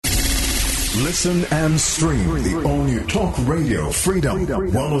Listen and stream the all-new Talk Radio Freedom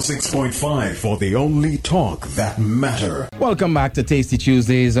 106.5 for the only talk that matter. Welcome back to Tasty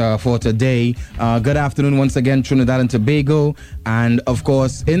Tuesdays for today. Good afternoon once again, Trinidad and Tobago. And of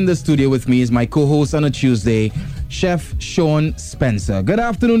course, in the studio with me is my co-host on a Tuesday, Chef Sean Spencer. Good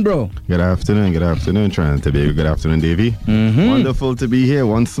afternoon, bro. Good afternoon, Trinidad and Tobago. Good afternoon, Davey. Wonderful to be here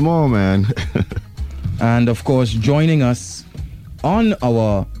once more, man. And of course, joining us on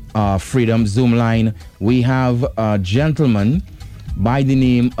our Freedom Zoom line, we have a gentleman by the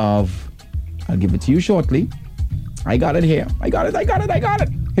name of, I'll give it to you shortly. I got it here. I got it.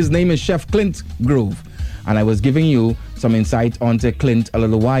 His name is Chef Clint Grove. And I was giving you some insight onto Clint a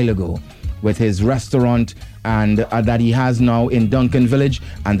little while ago with his restaurant and that he has now in Duncan Village,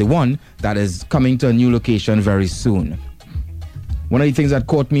 and the one that is coming to a new location very soon. One of the things that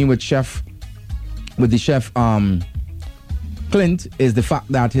caught me with the chef Clint is the fact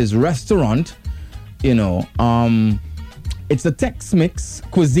that his restaurant, it's a Tex-Mex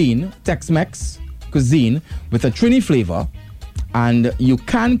cuisine with a Trini flavor, and you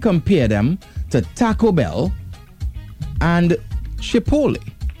can compare them to Taco Bell and Chipotle.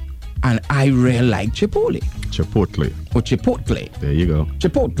 And I really like Chipotle. Chipotle. Or Chipotle. There you go.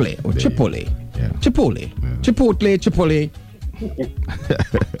 Chipotle or Chipotle. Yeah. Chipotle. Yeah. Chipotle.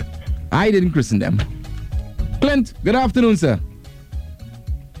 I didn't christen them. Clint, good afternoon, sir.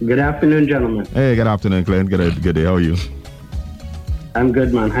 Good afternoon, gentlemen. Hey, good afternoon, Clint. Good day. How are you? I'm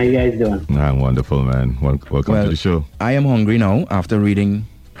good, man. How you guys doing? I'm wonderful, man. Welcome to the show. I am hungry now after reading,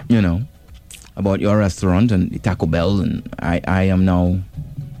 about your restaurant and the Taco Bell, and I am now,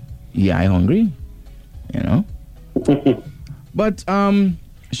 I'm hungry, But,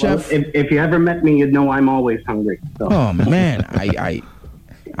 Chef... Well, if you ever met me, you'd know I'm always hungry. So. Oh, man.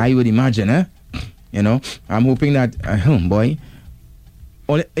 I would imagine, I'm hoping that, boy,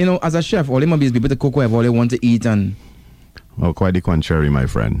 as a chef, all they must be people to cook whatever all they want to eat and... Well, quite the contrary, my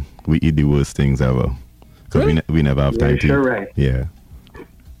friend. We eat the worst things ever. Because really? we never have time to sure eat. Right. Yeah.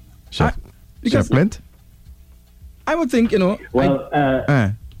 Chef Clint? I would think, Well,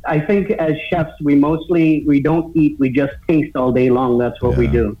 I think as chefs, we don't eat, we just taste all day long. That's what we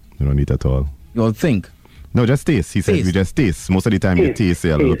do. We don't eat at all. You'll think. No, just taste. He said we just taste. Most of the time you taste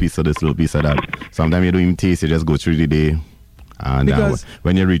a little piece of this, little piece of that. Sometimes you don't even taste, you just go through the day. And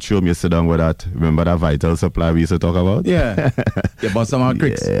when you reach home, you sit down with that. Remember that vital supply we used to talk about? Yeah. You bought some hard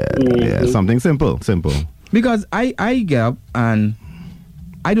cricks. Yeah, something simple. Because I get up and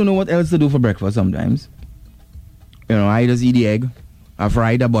I don't know what else to do for breakfast sometimes. I just eat the egg. I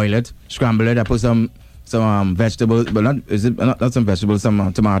fry it, I boil it, scramble it, I put some vegetables, but not some vegetables,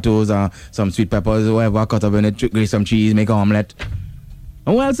 some tomatoes, some sweet peppers, whatever, I cut up in it, grate some cheese, make an omelette.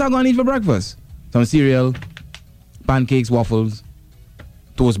 And what else am I going to eat for breakfast? Some cereal, pancakes, waffles,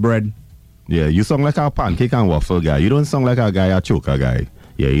 toast bread. Yeah, you sound like a pancake and waffle guy. You don't sound like a guy, a choker guy.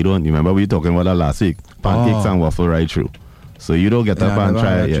 Yeah, you don't. You remember we were talking about that last week? Pancakes and waffle right through. So you don't get up and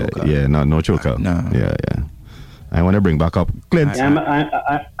try. Yeah, no choker. No. Yeah. I want to bring back up Clint.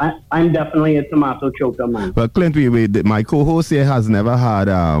 I'm definitely a tomato choker, man. Well, Clint, my co-host here has never had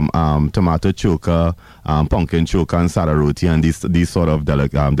tomato choker, pumpkin choker, and sada roti, and these sort of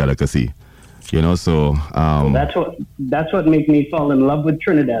delicacy. So that's what made me fall in love with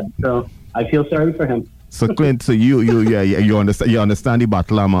Trinidad. So I feel sorry for him. So Clint, so you understand the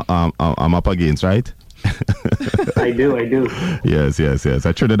battle I'm up against, right? I do. Yes.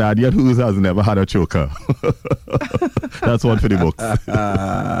 A Trinidadian who has never had a choker. That's one for the books.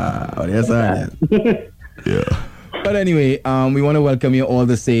 Yes, yeah. But anyway, we want to welcome you all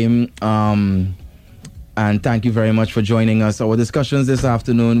the same. And thank you very much for joining us. Our discussions this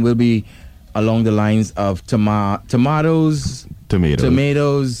afternoon will be along the lines of tomatoes.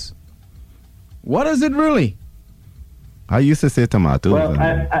 What is it really? I used to say tomatoes. Well,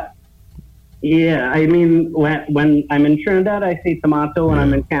 I mean, when I'm in Trinidad, I say tomato. When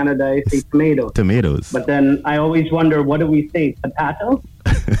I'm in Canada, I say tomato. Tomatoes. But then I always wonder, what do we say? Potato?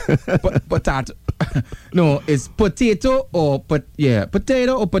 Potato. No, it's potato or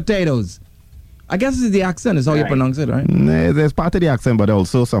potato or potatoes. I guess it's the accent is how you pronounce it, right? There's part of the accent, but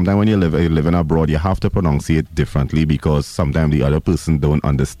also sometimes when you're living abroad, you have to pronounce it differently because sometimes the other person don't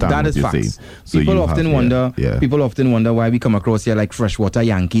understand that is what you're facts. saying. So people often wonder why we come across here like freshwater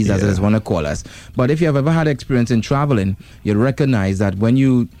Yankees, as they want to call us. But if you have ever had experience in traveling, you'll recognize that when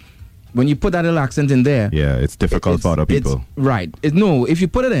you put that little accent in there, it's difficult for other people. Right. If you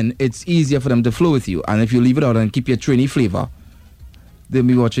put it in, it's easier for them to flow with you. And if you leave it out and keep your Trini flavor, they'll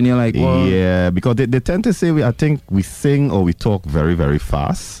be watching you like, well, yeah, because they tend to say I think we sing or we talk very, very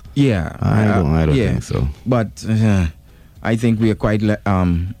fast. Yeah. I don't think so. But I think we are quite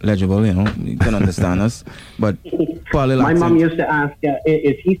legible, you know. You can understand us. But my mom used to ask,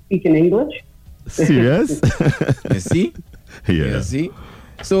 is he speaking English? Serious? You see? Yeah. You see?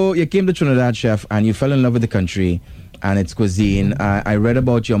 So you came to Trinidad, chef, and you fell in love with the country and its cuisine. I read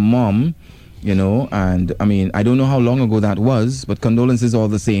about your mom, you know, and I mean, I don't know how long ago that was, but condolences all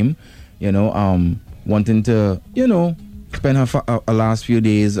the same, you know, wanting to, you know, spend her last few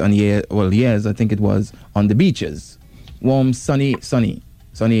days and years, I think it was, on the beaches. Warm, sunny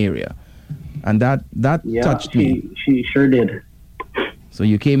area. And that touched me. She sure did. So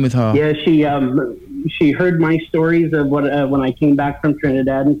you came with her. Yeah, she heard my stories of when I came back from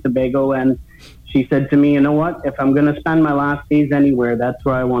Trinidad and Tobago, and she said to me, you know what, if I'm going to spend my last days anywhere, that's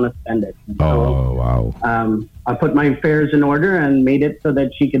where I want to spend it. Oh, wow. I put my affairs in order and made it so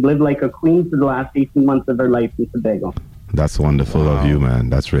that she could live like a queen for the last 18 months of her life in Tobago. That's wonderful of you, man.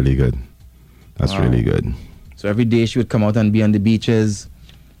 That's really good. That's really good. So every day she would come out and be on the beaches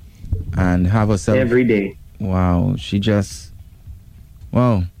and have herself... Every day. Wow. She just...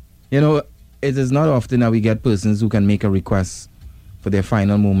 Wow. You know, it is not often that we get persons who can make a request for their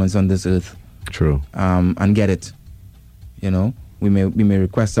final moments on this earth. True. And get it. You know, we may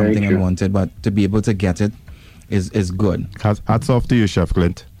request something unwanted, but to be able to get it is good. Hats off to you, Chef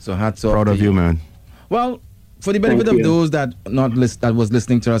Clint. So hats off. Proud of you, man. Well, for the benefit of those that was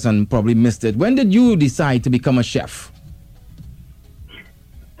listening to us and probably missed it, when did you decide to become a chef?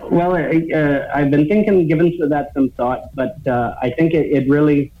 Well, I've been giving that some thought, but I think it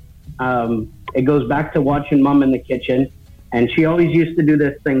really it goes back to watching Mom in the kitchen, and she always used to do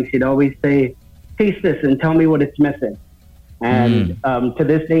this thing. She'd always say, "Taste this and tell me what it's missing." And to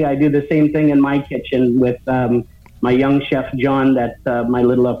this day, I do the same thing in my kitchen with my young chef John. That's my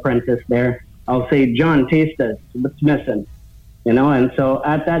little apprentice there. I'll say, "John, taste this. What's missing?" You know, and so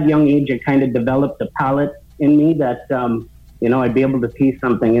at that young age, it kind of developed a palate in me that, you know, I'd be able to taste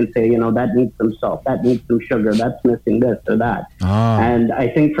something and say, you know, that needs some salt, that needs some sugar, that's missing this or that. And I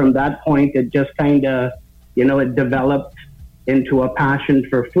think from that point, it just kind of, you know, it developed into a passion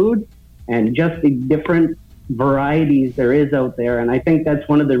for food and just the different varieties there is out there. And I think that's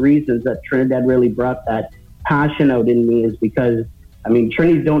one of the reasons that Trinidad really brought that passion out in me, is because I mean,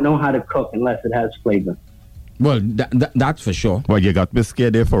 Trinis don't know how to cook unless it has flavor. Well, that's for sure. Well, you got me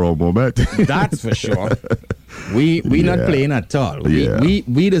scared there for a moment. That's for sure. We not playing at all.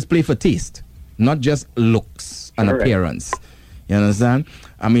 We just play for taste, not just looks and appearance. You understand?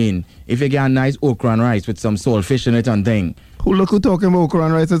 I mean, if you get a nice okra and rice with some saltfish in it and thing. Who talking about okra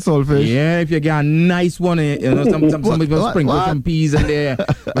and rice and saltfish? Yeah, if you get a nice one, you know, somebody will sprinkle some peas in there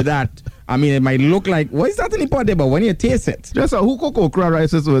with that. I mean, it might look like, what is that in the pot there? But when you taste it. Just who cook okra and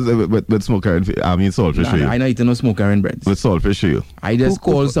rice with smoker and saltfish for you? I know you no smoker and bread. With saltfish for you? I just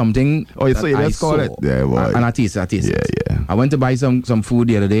call something. Oh, so you just call it? Yeah, boy. And I taste it. Yeah. I went to buy some food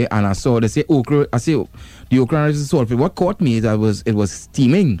the other day and I saw, they say okra. I say, the okra and rice is saltfish. What caught me is it was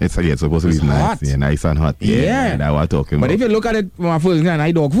steaming. It's supposed to be nice. Hot. Yeah, nice and hot. Yeah. That's what I'm talking about. But if you look at it from my first glance,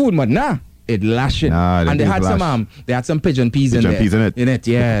 I dog food, but nah. It lashing. And they had some pigeon peas in there. Pigeon peas in it?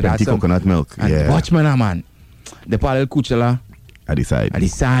 Yeah. Plenty coconut milk. And watch me now, man. They put a little kuchala at the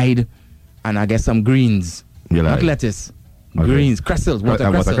side. And I get some greens. Not lettuce. Okay. Greens, cressels,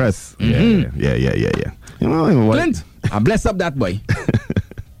 watercress. Mm-hmm. Yeah. You know, Clint, I bless up that boy.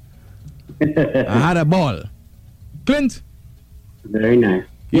 I had a ball. Clint. Very nice.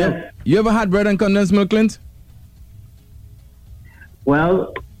 Yes. You ever had bread and condensed milk, Clint?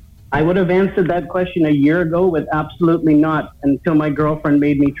 Well, I would have answered that question a year ago with absolutely not, until my girlfriend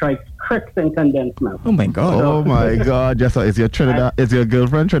made me try Cricks and condensed milk. Oh my God! Oh my God! Just is your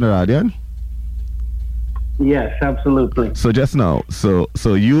girlfriend Trinidadian? Yes, absolutely. So just now,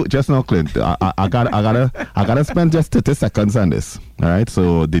 Clint, I gotta spend just 30 seconds on this. All right.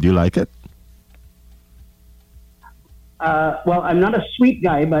 So did you like it? Well, I'm not a sweet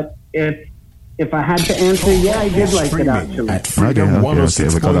guy, but if I had to answer, I did like it actually. At Freedom okay,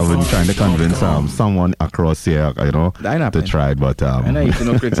 because I've been trying to convince someone across here, to try it, but I know you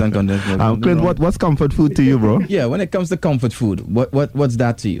know Cricks and condensed milk. Clint, what's comfort food to you, bro? Yeah, when it comes to comfort food, what's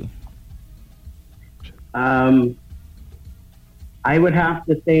that to you? I would have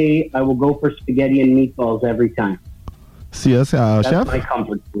to say I will go for spaghetti and meatballs every time. Yes, That's chef? my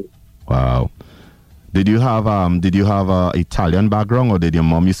comfort food. Wow. Did you have a Italian background, or did your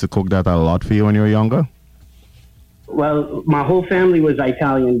mom used to cook that a lot for you when you were younger? Well, my whole family was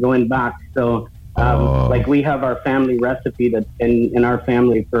Italian going back, so like we have our family recipe that's in our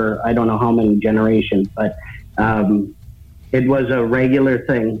family for I don't know how many generations, but it was a regular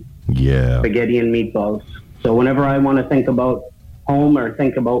thing. Yeah. Spaghetti and meatballs. So whenever I want to think about home or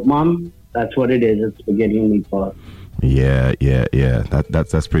think about mom, that's what it is. It's spaghetti and meatballs. Yeah.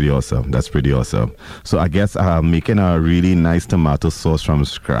 That's pretty awesome. That's pretty awesome. So I guess making a really nice tomato sauce from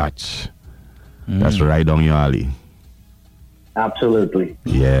scratch. That's right on your alley. Absolutely.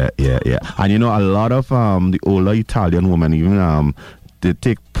 Yeah. And you know, a lot of the older Italian women even they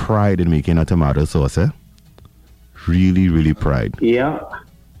take pride in making a tomato sauce. Really, really pride. Yeah.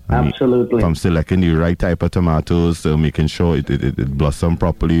 Absolutely. From selecting the right type of tomatoes to making sure it blossom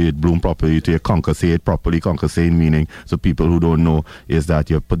properly, it bloom properly, to concassate it properly. Concassate meaning, so people who don't know, is that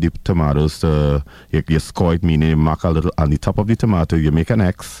you put the tomatoes to, you score it, meaning you mark a little on the top of the tomato, you make an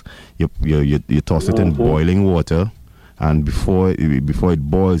X, you toss it in boiling water, and before it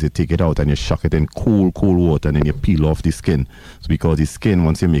boils, you take it out and you shuck it in cool water, and then you peel off the skin. So because the skin,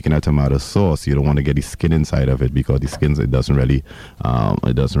 once you're making a tomato sauce, you don't want to get the skin inside of it, because the skin, it doesn't really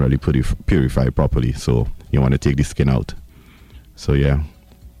purify properly. So you want to take the skin out. So yeah.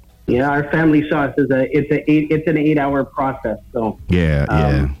 Yeah, our family sauce is it's an 8-hour process. So yeah.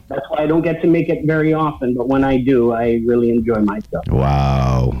 That's why I don't get to make it very often, but when I do, I really enjoy myself.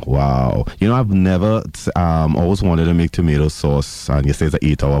 Wow. You know, I've never always wanted to make tomato sauce, and you say it's an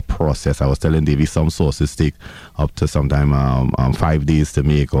 8-hour process. I was telling Davey some sauces take up to sometime 5 days to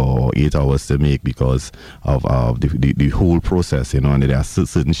make, or 8 hours to make, because of the whole process. You know, and there are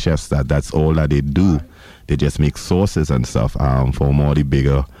certain chefs that's all that they do. They just make sauces and stuff for more the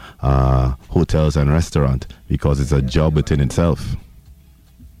bigger hotels and restaurants, because it's a job within itself.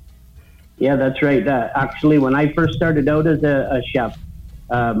 Yeah, that's right. Actually, when I first started out as a chef,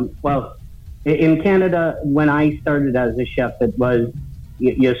 well, in Canada, when I started as a chef, it was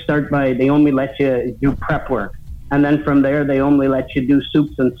you start by, they only let you do prep work. And then from there, they only let you do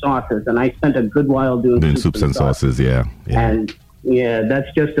soups and sauces. And I spent a good while doing soups and sauces. Yeah. And yeah,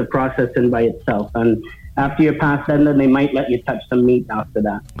 that's just a process in by itself. And after you pass that, then they might let you touch some meat after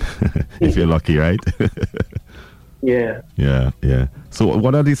that. If you're lucky, right? Yeah. So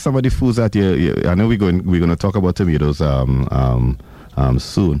what are some of the foods that you I know we're going to talk about tomatoes soon,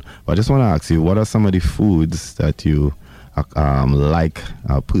 but I just want to ask you, what are some of the foods that you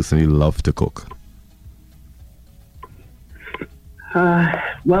personally love to cook?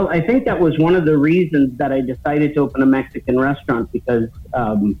 Well, I think that was one of the reasons that I decided to open a Mexican restaurant, because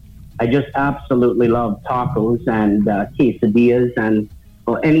I just absolutely love tacos and quesadillas and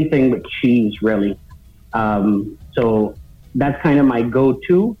anything with cheese, really. So that's kind of my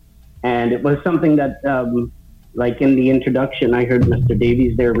go-to. And it was something that, like in the introduction, I heard Mr.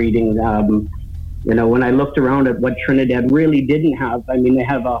 Davies there reading, you know, when I looked around at what Trinidad really didn't have, I mean, they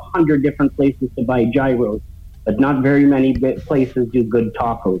have 100 different places to buy gyros, but not very many places do good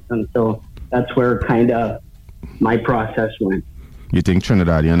tacos. And so that's where kind of my process went. You think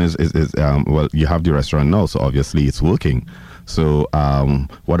Trinidadian is well, you have the restaurant now, so obviously it's working. So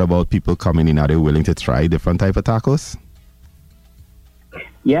what about people coming in? Are they willing to try different type of tacos?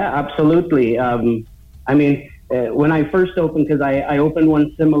 Yeah, absolutely. I mean, when I first opened, because I opened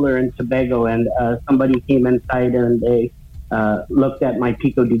one similar in Tobago, and somebody came inside and they looked at my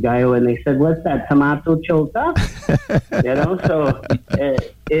pico de gallo and they said, "What's that, tomato chota?" You know, so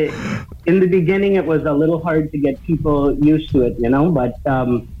in the beginning it was a little hard to get people used to it, you know, but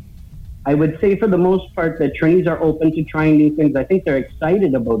I would say for the most part the Trinis are open to trying new things. I think they're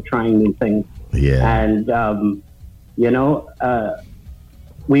excited about trying new things. Yeah. And, you know,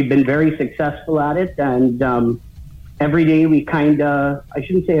 we've been very successful at it. And every day we I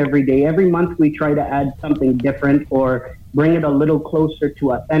shouldn't say every day, every month we try to add something different or bring it a little closer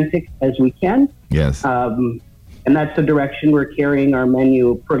to authentic as we can. Yes. And that's the direction we're carrying our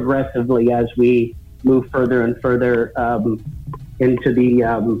menu progressively as we move further and further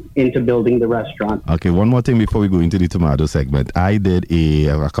into building the restaurant. Okay, one more thing before we go into the tomato segment. I did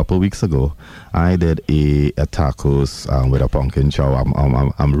a couple of weeks ago. I did a tacos with a pumpkin chow.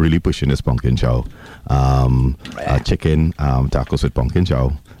 I'm really pushing this pumpkin chow. Chicken tacos with pumpkin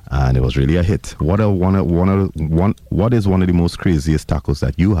chow, and it was really a hit. What is one of the most craziest tacos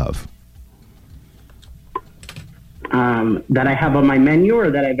that you have? That I have on my menu, or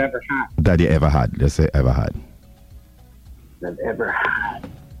that I've ever had? That you ever had. Let's say ever had. I've ever had.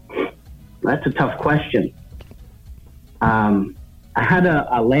 That's a tough question. I had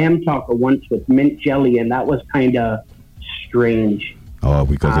a lamb taco once with mint jelly, and that was kind of strange. Oh,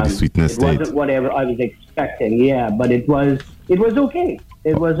 because of the sweetness. It wasn't what I was expecting. Yeah, but it was okay.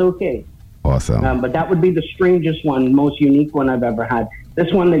 It was okay. Awesome. But that would be the strangest one, most unique one I've ever had.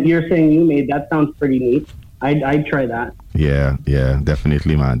 This one that you're saying you made, that sounds pretty neat. I'd try that. Yeah,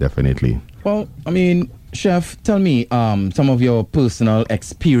 definitely, man, definitely. Well, I mean, Chef, tell me some of your personal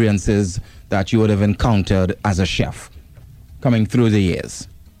experiences that you would have encountered as a chef coming through the years.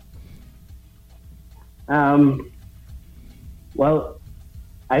 Well,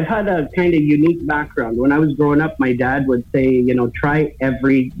 I've had a kind of unique background. When I was growing up, my dad would say, try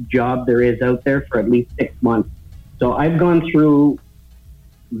every job there is out there for at least 6 months. So I've gone through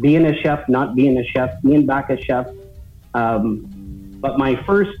being a chef, not being a chef, being back a chef. But my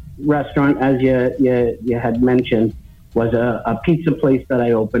first restaurant, as you had mentioned, was a pizza place that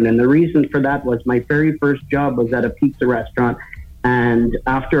I opened. And the reason for that was my very first job was at a pizza restaurant. And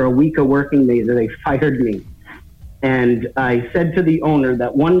after a week of working, they fired me. And I said to the owner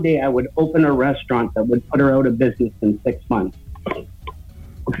that one day I would open a restaurant that would put her out of business in 6 months.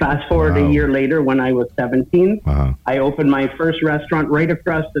 Fast forward a year later, when I was 17, I opened my first restaurant right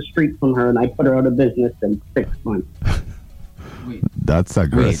across the street from her, and I put her out of business in 6 months. That's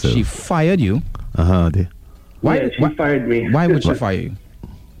aggressive. Wait, she fired you? Why fired me? Why would she fire you?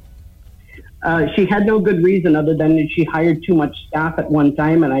 She had no good reason other than that she hired too much staff at one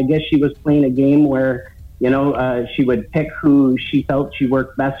time, and I guess she was playing a game where, she would pick who she felt she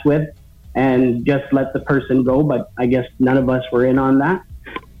worked best with and just let the person go, but I guess none of us were in on that.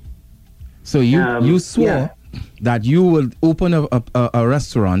 So you swore that you would open a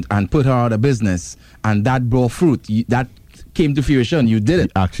restaurant and put her out of business, and that bore fruit. That came to fruition. You did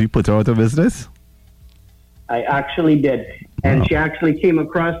it. You actually put her out of business? I actually did. And she actually came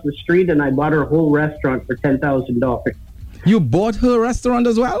across the street, and I bought her whole restaurant for $10,000. You bought her restaurant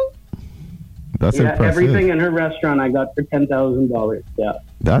as well? That's impressive. Everything in her restaurant I got for $10,000. Yeah.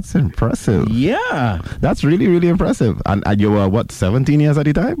 That's impressive. Yeah. That's really, really impressive. And you were, 17 years at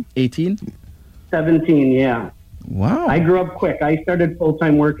the time? 18? 17, yeah. Wow. I grew up quick. I started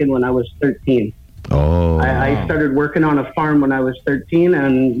full-time working when I was 13. Oh. I started working on a farm when I was 13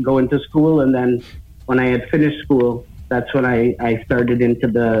 and going to school. And then when I had finished school, that's when I started into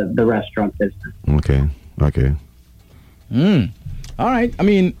the restaurant business. Okay. All right. I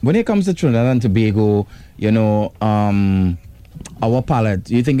mean, when it comes to Trinidad and Tobago, our palate,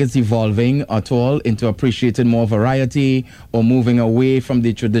 do you think it's evolving at all into appreciating more variety or moving away from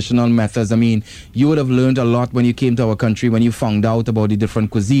the traditional methods? I mean, you would have learned a lot when you came to our country, when you found out about the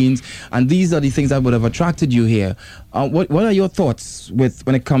different cuisines, and these are the things that would have attracted you here. What are your thoughts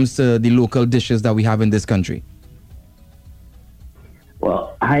when it comes to the local dishes that we have in this country?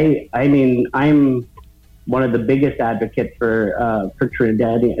 Well, I mean, I'm one of the biggest advocates for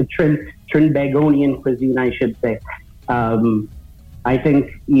Trinbagonian cuisine, I should say. I think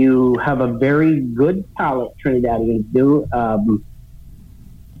you have a very good palate, Trinidadians do.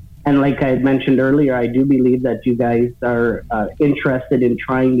 And like I had mentioned earlier, I do believe that you guys are interested in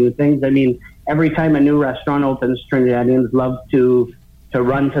trying new things. I mean, every time a new restaurant opens, Trinidadians love to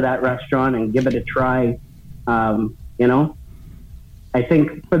run to that restaurant and give it a try. I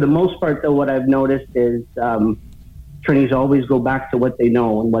think for the most part, though, what I've noticed is Trinis always go back to what they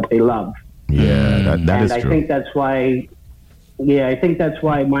know and what they love. Yeah, that is true. And I think that's why... Yeah, I think that's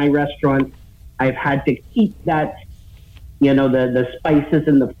why my restaurant, I've had to keep that, the spices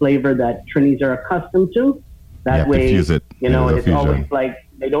and the flavor that Trinis are accustomed to. That way, it's always like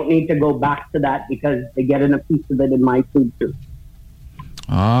they don't need to go back to that because they get in a piece of it in my food too.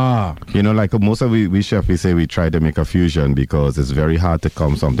 Like most of we chefs, we say we try to make a fusion because it's very hard to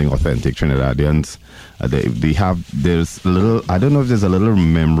come something authentic Trinidadians. There's a little, I don't know if there's a little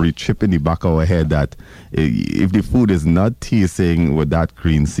memory chip in the back of our head that if the food is not tasting with that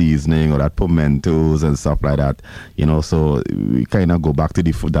green seasoning or that pimentos and stuff like that, so we kind of go back to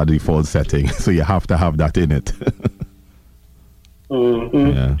that default setting. So you have to have that in it.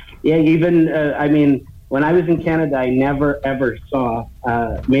 Mm-hmm. Yeah, even, when I was in Canada, I never, ever saw,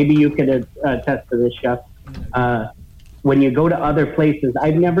 maybe you could attest to this, Chef, when you go to other places,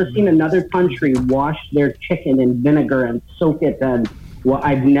 I've never seen another country wash their chicken in vinegar and soak it. And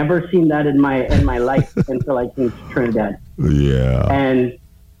I've never seen that in my life until I came to Trinidad. Yeah. And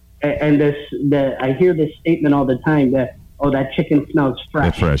I hear this statement all the time that, that chicken smells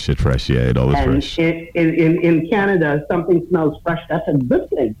fresh. It's fresh, yeah, it always fresh. In Canada, something smells fresh, that's a good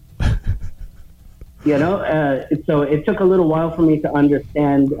thing. So it took a little while for me to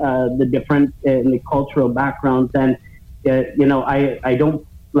understand the difference in the cultural backgrounds. And, I don't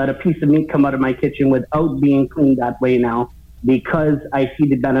let a piece of meat come out of my kitchen without being cleaned that way now because I see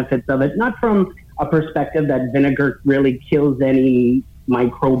the benefits of it. Not from a perspective that vinegar really kills any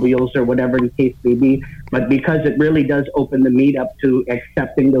microbials or whatever the case may be, but because it really does open the meat up to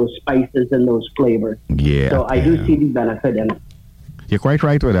accepting those spices and those flavors. Yeah. So I do see the benefit in it. You're quite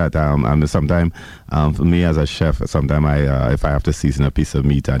right with that. Sometimes, for me as a chef, sometimes if I have to season a piece of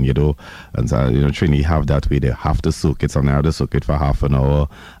meat and Trini have that way, they have to soak it. Sometimes I have to soak it for half an hour,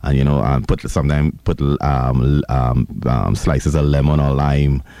 and and put slices of lemon or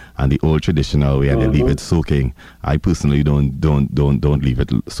lime, and the old traditional way, and they leave it soaking. I personally don't leave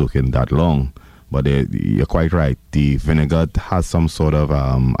it soaking that long. But you're quite right. The vinegar has some sort of,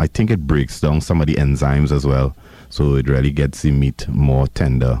 I think it breaks down some of the enzymes as well. So it really gets the meat more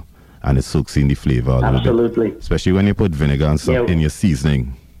tender, and it soaks in the flavor a little bit. Absolutely. Especially when you put vinegar and stuff in your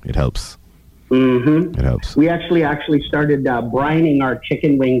seasoning. It helps. Mm-hmm. It helps. We actually started brining our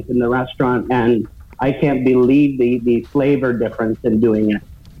chicken wings in the restaurant, and I can't believe the flavor difference in doing it.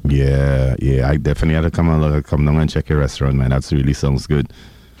 Yeah. I definitely had to come down and check your restaurant, man. That really sounds good.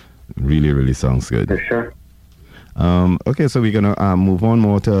 Really, really sounds good. For sure. Okay, so we're going to move on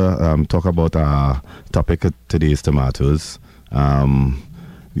more to talk about our topic of today's tomatoes.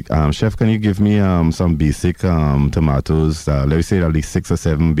 Chef, can you give me some basic tomatoes? Let me say at least 6 or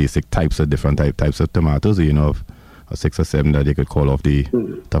 7 basic types of different types of tomatoes. Do you know of 6 or 7 that you could call off the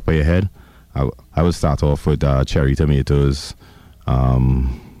top of your head? I would start off with cherry tomatoes. And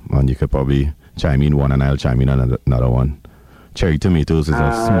you could probably chime in one and I'll chime in another one. Cherry tomatoes is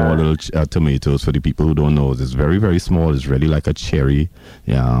a small little tomatoes. For the people who don't know, it's very, very small. It's really like a cherry.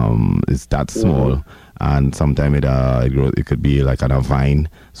 It's that small, and sometimes it could be like on a vine.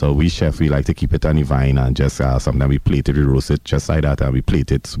 So we like to keep it on the vine, and just sometimes we plate it, we roast it just like that, and we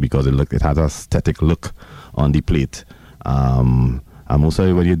plate it because it has a aesthetic look on the plate. And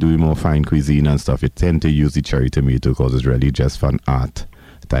mostly when you're doing more fine cuisine and stuff, you tend to use the cherry tomato because it's really just fun art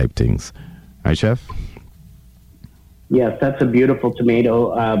type things. Right, Chef? Yes, that's a beautiful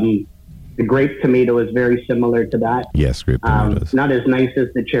tomato. The grape tomato is very similar to that. Yes, grape tomatoes. Not as nice as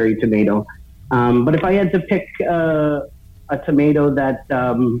the cherry tomato. But if I had to pick a tomato that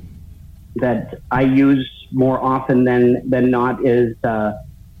I use more often than not is the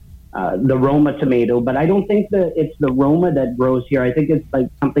Roma tomato. But I don't think that it's the Roma that grows here. I think it's like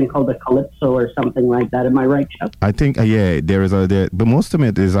something called a Calypso or something like that. Am I right, Chef? I think, but most of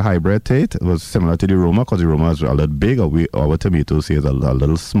it is a hybrid trait. It was similar to the Roma because the Roma is a little bigger. Our tomatoes here is a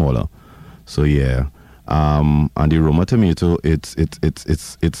little smaller. So yeah. And the Roma tomato, it's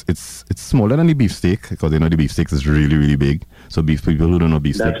smaller than the beefsteak because the beefsteak is really, really big. So people who don't know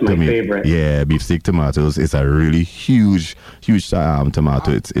beefsteak, that's my favorite. Yeah, beefsteak tomatoes is a really huge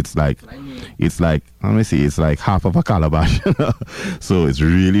tomato. It's like let me see, it's like half of a calabash. So it's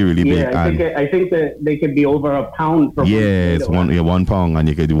really, really big. I think that they could be over a pound for it's 1 pound, and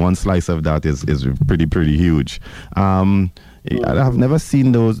you could do one slice of that is pretty huge. I've never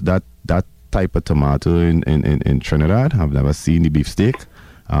seen that type of tomato in Trinidad. I've never seen the beefsteak.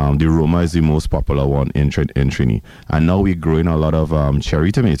 The Roma is the most popular one in Trini. And now we're growing a lot of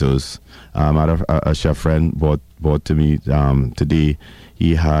cherry tomatoes. A chef friend bought to me today.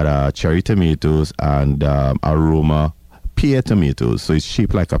 He had cherry tomatoes and a Roma pear tomatoes. So it's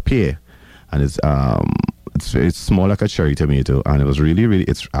shaped like a pear, and it's small like a cherry tomato, and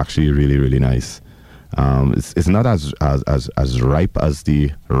it's actually really, really nice. It's not as ripe as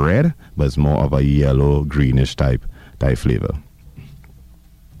the red, but it's more of a yellow greenish type flavor.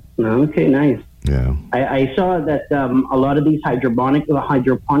 Okay, nice. Yeah, I saw that a lot of these hydroponic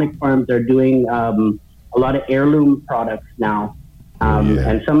farms are doing a lot of heirloom products now,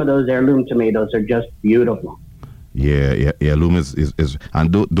 and some of those heirloom tomatoes are just beautiful. Yeah. Heirloom is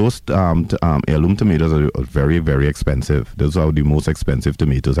and those heirloom tomatoes are very, very expensive. Those are the most expensive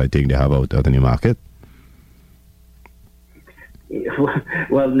tomatoes I think they have out in the market.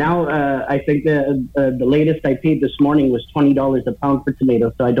 Well, now I think the latest I paid this morning was $20 a pound for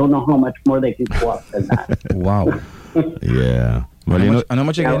tomatoes, so I don't know how much more they can go up than that. Wow. Yeah. Well, and how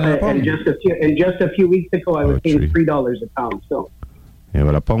much are you getting a pound? And just a few weeks ago, I was paying $3 a pound. So. Yeah,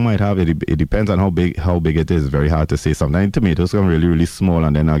 well, a pound might have it. It depends on how big it is. Very hard to say. Sometimes tomatoes come really, really small,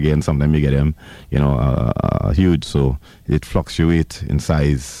 and then again, sometimes you get them, huge. So it fluctuates in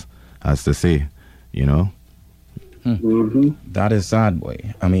size, as to say, Mm-hmm. That is sad,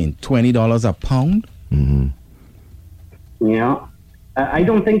 boy. I mean, $20 a pound? Mm-hmm. Yeah. I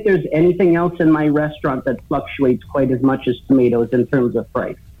don't think there's anything else in my restaurant that fluctuates quite as much as tomatoes in terms of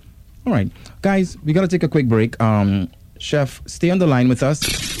price. All right. Guys, we got to take a quick break. Chef, stay on the line with us.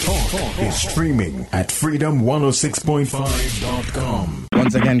 Talk is streaming at freedom106.5.com.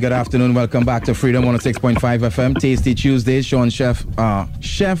 Once again, good afternoon. Welcome back to Freedom 106.5 FM. Tasty Tuesdays. Chef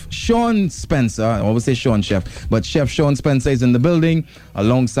Sean Spencer. I always say Sean Chef, but Chef Sean Spencer is in the building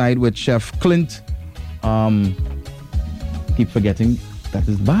alongside with Chef Clint. Keep forgetting that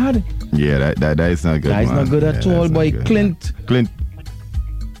is bad. Yeah, that is not good. That is not good at all, boy. Clint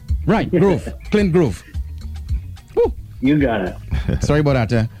Right, Grove. Clint Grove. Woo. You got it. Sorry about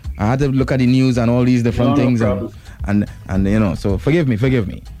that. I had to look at the news and all these different things. And you know, so forgive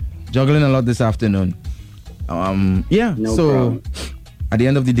me. Juggling a lot this afternoon. No problem. At the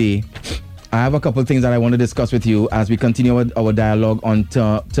end of the day, I have a couple of things that I want to discuss with you as we continue with our dialogue on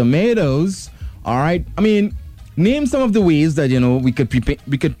tomatoes. All right. I mean, name some of the ways that, you know, we could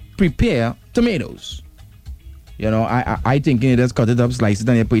prepare tomatoes. You know, I think you just cut it up, slice it,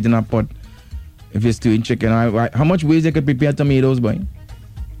 and you put it in a pot. If you're stewing chicken, how much ways you could prepare tomatoes, boy?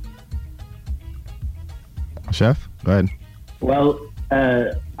 Chef, go ahead. Well,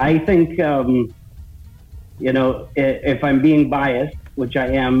 I think, you know, if I'm being biased, which I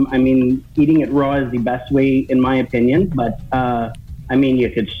am, I mean, eating it raw is the best way, in my opinion. But, I mean, you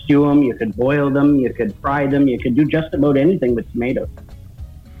could stew them, you could boil them, you could fry them, you could do just about anything with tomatoes.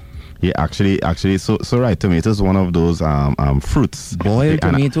 Yeah, actually, so right, tomatoes is one of those fruits. Boiled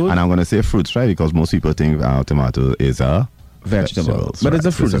tomatoes? And I'm going to say fruits, right? Because most people think tomato is a vegetable. But it's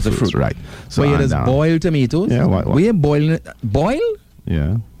a fruit. It's a fruit. Right. So there's boiled tomatoes? Yeah, why? We're boiling it. Boil?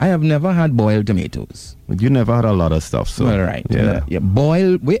 Yeah. I have never had boiled tomatoes. You never had a lot of stuff, so. Well, right. Yeah.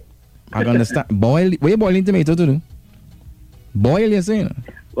 Boil. Wait. I understand. Boil. Where you boiling tomato to do? Boil, you're saying?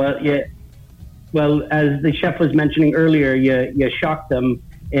 Well, yeah. Well, as the chef was mentioning earlier, you shock them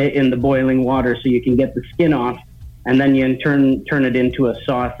in the boiling water so you can get the skin off, and then you turn it into a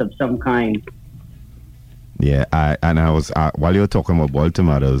sauce of some kind. Yeah, I was while you were talking about boiled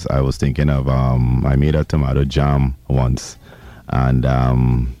tomatoes, I was thinking of I made a tomato jam once, and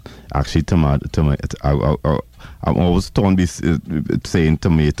actually I'm always torn saying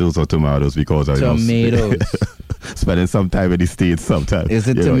tomatoes or tomatoes because I tomatoes. Spending some time in the States sometimes. Is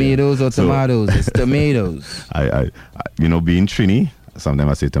it tomatoes or tomatoes? It's tomatoes. I you know, being Trini,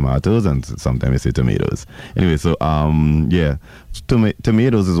 sometimes I say tomatoes and sometimes I say tomatoes. Anyway, so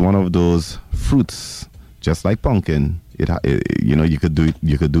tomatoes is one of those fruits, just like pumpkin. You know, you could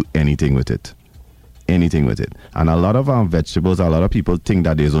do anything with it. Anything with it. And a lot of vegetables, a lot of people think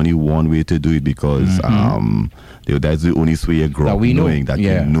that there's only one way to do it because that's the only way you grow up knowing that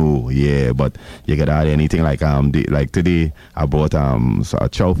you know. Yeah, but you could add anything like today I bought a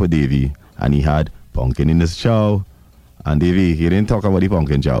chow for Davey and he had pumpkin in his chow. And Davey, he didn't talk about the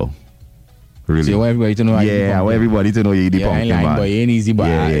pumpkin chow. Really? So you want everybody to know I want everybody to know you eat the pumpkin, man. Boy, ain't easy, boy.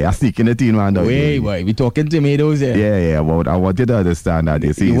 Yeah, I sneak in the teen, man. Wait, boy, we talking tomatoes here. Yeah, but I want you to understand that.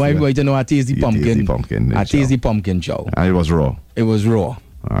 You want everybody to know I taste the pumpkin. I taste the pumpkin chow. And it was raw. It was raw.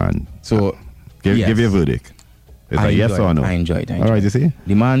 And so, give your verdict. It's a yes or no? I enjoy it. All right, you see?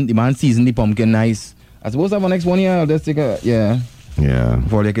 The man seasoned the pumpkin nice. I suppose I have a next one here. Let's take a, Yeah.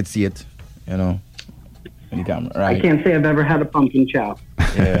 Before they could see it, you know. Right. I can't say I've ever had a pumpkin chow.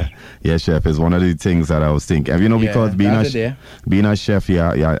 Yeah. Yeah, chef, is one of the things that I was thinking. You know, because being a chef,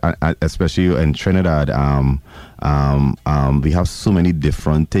 especially in Trinidad, we have so many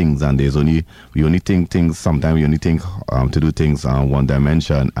different things, and we only think things. Sometimes we only think to do things on one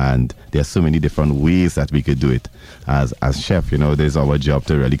dimension, and there's so many different ways that we could do it. As chef, you know, there's our job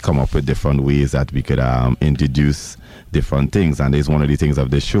to really come up with different ways that we could introduce different things, and it's one of the things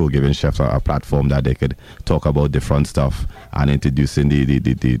of the show, giving chefs a platform that they could talk about different stuff and introducing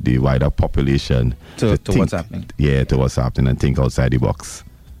the wider population to what's happening. Yeah, to what's happening and think outside the box.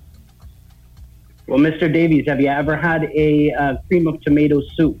 Well, Mr. Davies, have you ever had a cream of tomato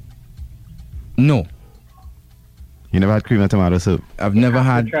soup? No. You never had cream of tomato soup? I've never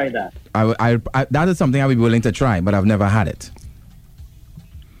had. Try that. I that is something I would be willing to try, but I've never had it.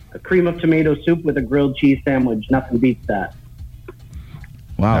 A cream of tomato soup with a grilled cheese sandwich. Nothing beats that.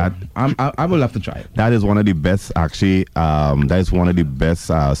 Wow. I would love to try it. That is one of the best, actually. That is one of the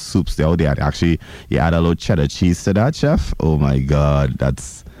best soups out there. Actually, you add a little cheddar cheese to that, chef. Oh my God,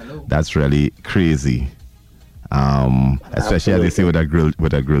 that's really crazy. Especially as they say with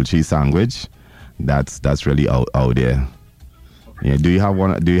a grilled cheese sandwich. That's really out there. Yeah. Do you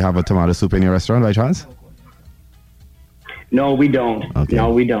have a tomato soup in your restaurant by chance? No, we don't. Okay. No,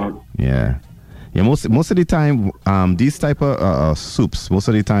 we don't. Yeah. Yeah, most of the time, these type of soups, most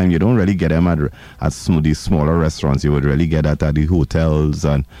of the time you don't really get them at some of these smaller restaurants. You would really get that at the hotels,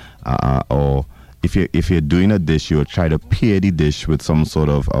 and or if you're doing a dish, you would try to pair the dish with some sort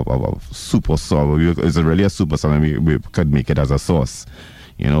of soup or sauce. Is it really a soup or something? We could make it as a sauce,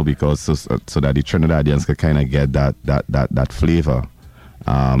 you know, because so that the Trinidadians could kind of get that flavor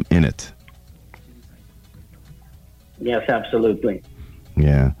in it. Yes, absolutely.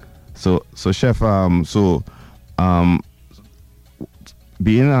 Yeah. So chef,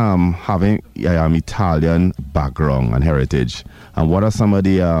 being having Italian background and heritage, and what are some of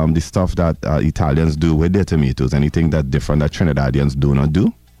the stuff that Italians do with their tomatoes? Anything that different that Trinidadians do not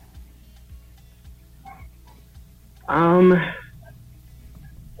do?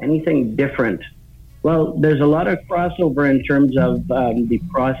 Anything different? Well, there's a lot of crossover in terms of the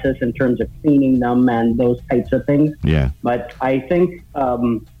process, in terms of cleaning them and those types of things. Yeah. But I think,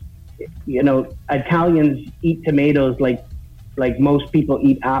 Italians eat tomatoes like most people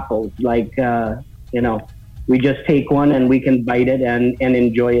eat apples. We just take one and we can bite it and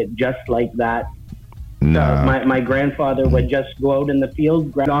enjoy it just like that. No. My grandfather would just go out in the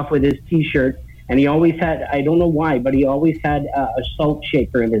field, grab off with his T-shirt, and he always had, I don't know why, but he always had a salt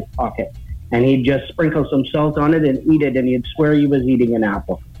shaker in his pocket. And he'd just sprinkle some salt on it and eat it, and he'd swear he was eating an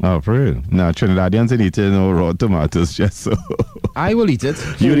apple. Oh, for real? No, Trinidadians eat raw tomatoes just so. I will eat it.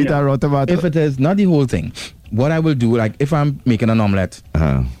 You eat a raw tomato? If it is, not the whole thing. What I will do, like if I'm making an omelette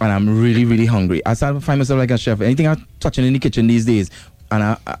and I'm really, really hungry, I start to find myself like a chef. Anything I'm touching in the kitchen these days,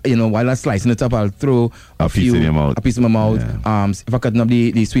 and while I'm slicing it up, I'll throw a piece in my mouth. Yeah. If I cut up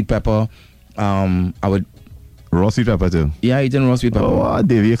the sweet pepper, I would. Raw sweet pepper too? Yeah, I eating raw sweet pepper. Oh,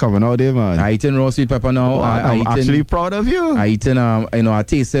 Dave, you're coming out there, man. I eating raw sweet pepper now. Oh, I'm actually proud of you. I eating, I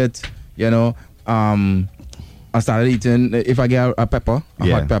taste it, I started eating, if I get a pepper,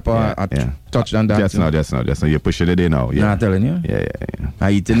 hot pepper, I touch on that. Just now. You're pushing it in now. Yeah. I'm telling you. Yeah.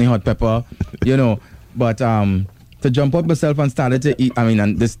 I eating the hot pepper, but to jump up myself and started to eat,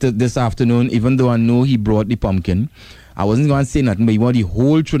 and this afternoon, even though I know he brought the pumpkin, I wasn't going to say nothing, but you want the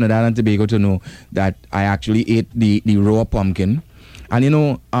whole Trinidad and Tobago to know that I actually ate the raw pumpkin. And,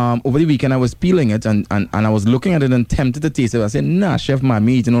 over the weekend I was peeling it and I was looking at it and tempted to taste it. I said, nah, Chef,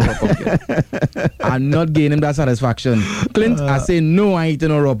 me eating no raw pumpkin. I'm not gaining that satisfaction. Clint, I say, no, I ain't eating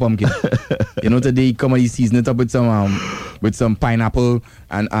no raw pumpkin. Today he come and he season it up with some pineapple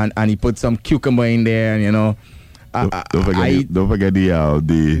and he put some cucumber in there and, don't forget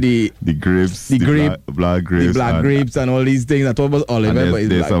the grapes, black grapes, and all these things. I thought it was olive, but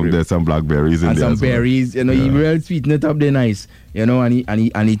there's some blackberries in and there some berries. He really sweeten it up. They're nice,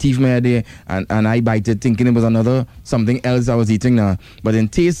 and he teeth me there, and I bite it thinking it was something else I was eating now. But in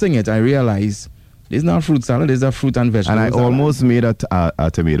tasting it, I realized it's not fruit salad. It's a fruit and vegetable. And I almost made a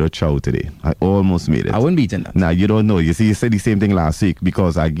tomato chow today. I almost made it. I wouldn't be eating that. Now you don't know. You see, you said the same thing last week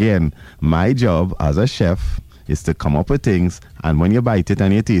because again, my job as a chef is to come up with things, and when you bite it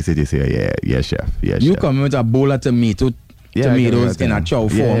and you taste it, you say, yeah, chef. You come with a bowl of tomatoes in a chow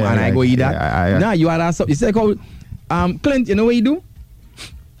form, and I go eat that. Nah, you are something. You say, Clint, you know what he do?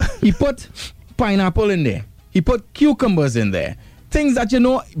 He put pineapple in there. He put cucumbers in there. Things that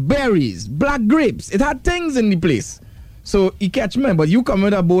berries, black grapes. It had things in the place. So he catch me, but you come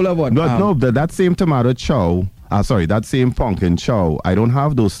with a bowl of what? No, that same tomato chow, that same pumpkin chow, I don't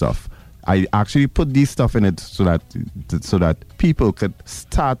have those stuff. I actually put these stuff in it so that people could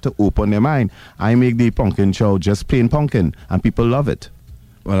start to open their mind. I make the pumpkin chow just plain pumpkin, and people love it.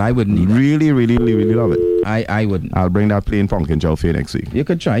 Well, I wouldn't eat really, really, really love it. I wouldn't. I'll bring that plain pumpkin chow for you next week. You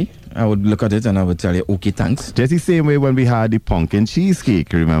could try. I would look at it and I would tell you, okay, thanks. Just the same way when we had the pumpkin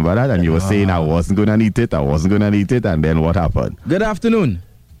cheesecake. Remember that? And you were saying I wasn't going to eat it, and then what happened? Good afternoon.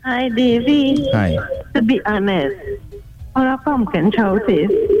 Hi, Davey. Hi. To be honest, what a pumpkin chow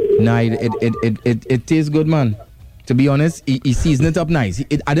taste. Nah, it tastes good, man. To be honest, he seasoned it up nice.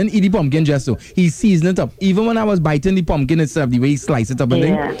 I didn't eat the pumpkin just so. He seasoned it up. Even when I was biting the pumpkin itself, the way he sliced it up.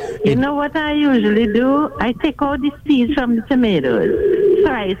 You know what I usually do? I take out the seeds from the tomatoes,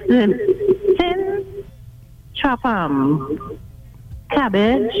 slice them thin, chop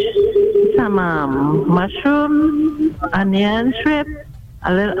cabbage, some mushrooms, onion, shrimp,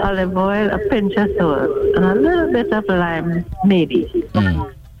 a little olive oil, a pinch of salt, and a little bit of lime, maybe.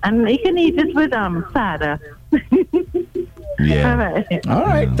 And you can eat it with sada. Yeah. All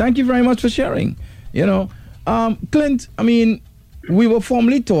right. Thank you very much for sharing. Clint, we were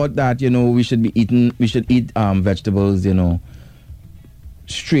formerly taught that, we should eat vegetables,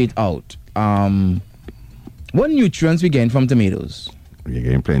 straight out. What nutrients we gain from tomatoes? We're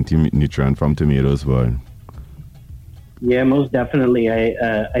getting plenty of nutrients from tomatoes, boy. Yeah, most definitely.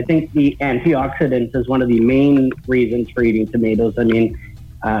 I think the antioxidants is one of the main reasons for eating tomatoes.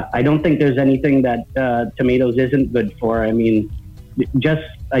 I don't think there's anything that tomatoes isn't good for. I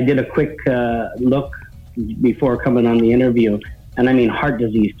did a quick look before coming on the interview, and heart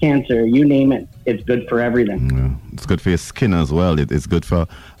disease, cancer, you name it, it's good for everything. Yeah. It's good for your skin as well. It's good for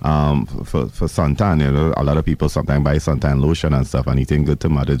suntan. A lot of people sometimes buy suntan lotion and stuff, and eating good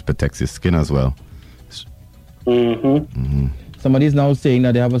tomatoes protects your skin as well. Somebody's now saying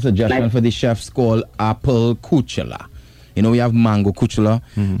that they have a suggestion for the chef's called apple cuchilla. We have mango cuchilla.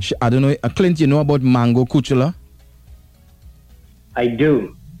 I don't know, Clint, you know about mango cuchilla? I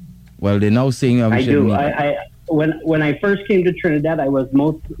do. Well, they're now saying I do. When I first came to Trinidad, I was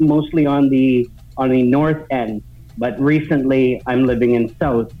mostly on the north end, But recently, I'm living in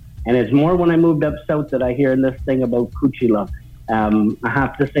South, and it's more when I moved up South that I hear this thing about coochie love. I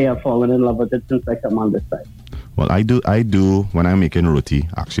have to say I've fallen in love with it since I come on this side. Well, I do when I'm making roti.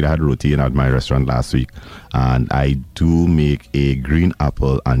 Actually, I had roti at my restaurant last week, and I do make a green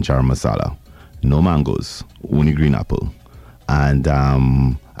apple anchar masala. No mangoes, only green apple. And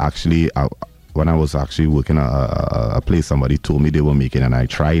actually, when I was actually working at a place, somebody told me they were making, and I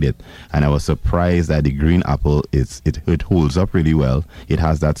tried it, and I was surprised that the green apple it holds up really well. It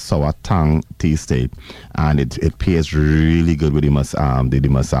has that sour tang taste to it, and it pairs really good with the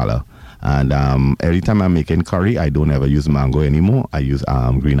masala. And every time I'm making curry, I don't ever use mango anymore. I use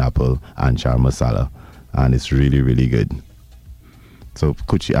green apple and char masala, and it's really, really good. So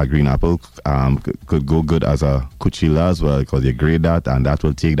green apple could go good as a kuchila as well, because you grate that, and that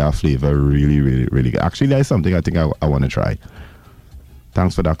will take that flavor really, really, really good. Actually, that's something I think I want to try.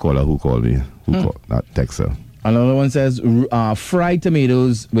 Thanks for that caller who called me, called that texter. Another one says fried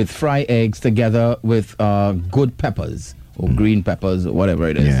tomatoes with fried eggs together with good peppers or green peppers or whatever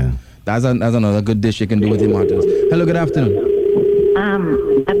it is. Yeah. That's another good dish you can do with tomatoes. Hello, good afternoon.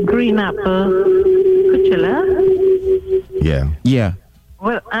 A green apple kuchila. Yeah.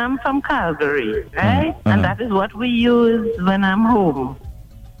 Well, I'm from Calgary, right? And that is what we use when I'm home.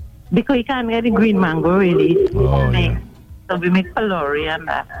 Because you can't get the green mango really. So we make palori and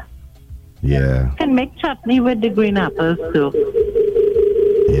that. Yeah. You can make chutney with the green apples too.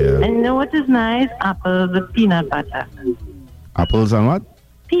 Yeah. And you know what is nice? Apples with peanut butter. Apples and what?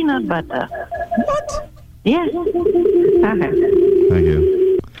 Peanut butter. What? Yes. Thank you.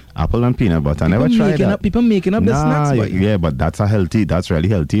 Apple and peanut butter. I never tried that. People making up the snacks. Yeah, but that's really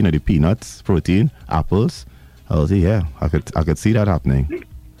healthy. You know, the peanuts, protein, apples, healthy. Yeah, I could see that happening.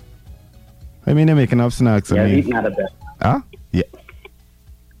 I mean, they're making up snacks. Yeah, I've eaten that a bit. Huh? Yeah.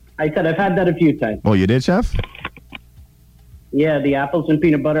 I said I've had that a few times. Oh, you did, chef? Yeah, the apples and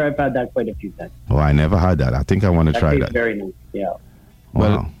peanut butter, I've had that quite a few times. Oh, I never had that. I think I want to try that. Very nice, yeah.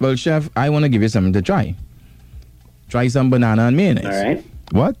 Wow. Well, chef, I want to give you something to try. Try some banana and mayonnaise. All right.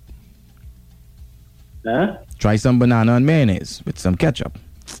 What? Huh? Try some banana and mayonnaise with some ketchup.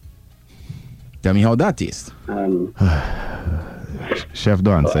 Tell me how that tastes. Chef,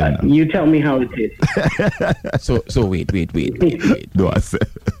 don't say you tell me how it tastes. So wait. Do I say?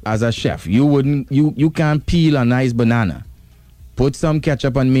 As a chef, you can't peel a nice banana, put some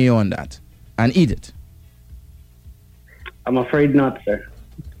ketchup and mayo on that, and eat it. I'm afraid not, sir.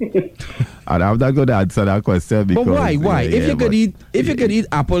 And I'm not going to answer that question because. But why? If you could eat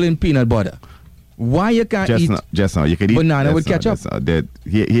apple and peanut butter, why you can't eat? Just now, you could eat banana with ketchup.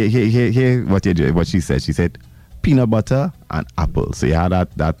 Here, what she said. She said peanut butter and apple. So you had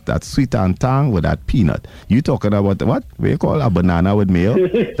that sweet and tang with that peanut. You talking about what? What you call a banana with mayo?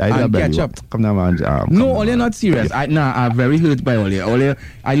 And ketchup. Come now, man. No, Ole, not serious. I'm very hurt by Ole. Ole,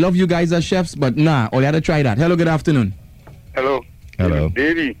 I love you guys as chefs, but Ole had to try that. Hello, good afternoon. Hello.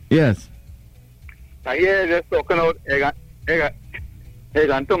 Davey. Yes. I hear just talking about egg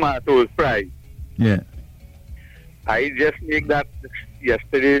and tomatoes fried. Yeah. I just make that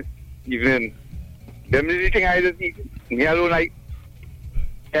yesterday evening. Them is the thing I just eat. Me alone,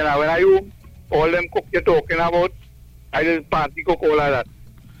 and when I home, all them cook you're talking about, I just party cook all of that.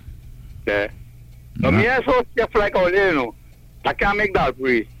 Yeah. Now me I so chef like all day, you know. I can't make that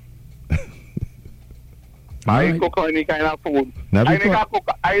way. I cook any kind of food. I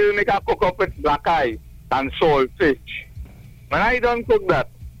make a cook up with black eye and salt fish. When I don't cook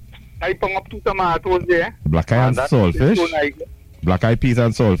that, I put up 2 tomatoes there. Black eye and saltfish? Black eye peas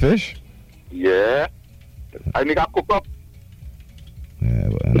and saltfish? Yeah. I make a cook up. Yeah,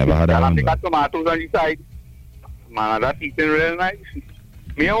 well, I never had that. And I make a tomatoes on the side. Man, that's eating real nice.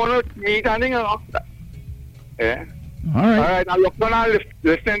 Me, I want to eat anything, you know. Yeah. All right. Now look, when I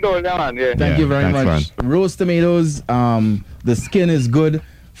listen to all them, man. Yeah. Thank you very much. Man. Roast tomatoes, the skin is good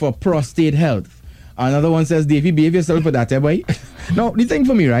for prostate health. Another one says, Davey, behave yourself for that, boy. No, the thing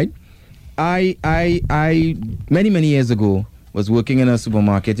for me, right? I many years ago was working in a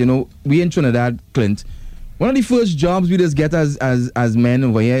supermarket. You know, we in Trinidad, Clint. One of the first jobs we just get as men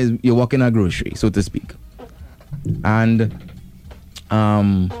over here is you work in a grocery, so to speak. And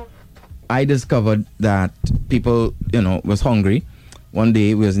I discovered that people, you know, was hungry. One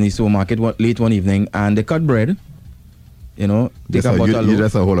day we was in the supermarket late one evening and they cut bread. You know, you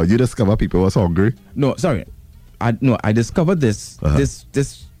discovered people was hungry? No, sorry. I discovered this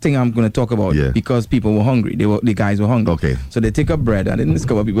thing I'm going to talk about because people were hungry. The guys were hungry. Okay. So they take up bread. I didn't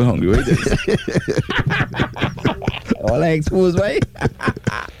discover people hungry. All I exposed, right?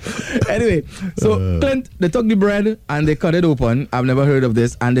 Anyway, so Clint, they took the bread and they cut it open. I've never heard of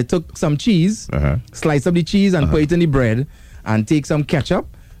this. And they took some cheese, slice up the cheese and put it in the bread, and take some ketchup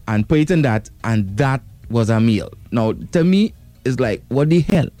and put it in that, and that was a meal. Now, to me, it's like, what the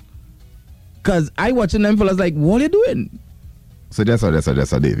hell? Because I watching them fellas like, what are you doing? So that's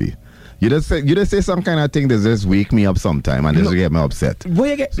a Davey. You just say some kind of thing that just wake me up sometime and just get me upset.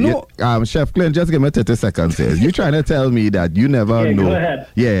 Chef Clint, just give me 30 seconds here. You trying to tell me that you never know? Go ahead.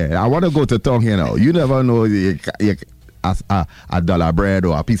 Yeah, I want to go to tongue here now. You never know a dollar bread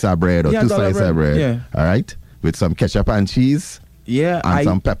or a piece of bread or two slices of bread. Yeah. All right, with some ketchup and cheese. Yeah, and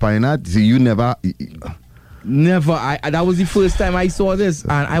some pepper in it. So you never. Never. That was the first time I saw this,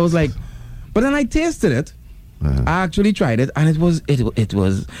 and I was like, but then I tasted it. I actually tried it, and it was.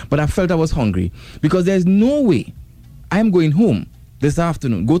 But I felt I was hungry because there's no way I'm going home this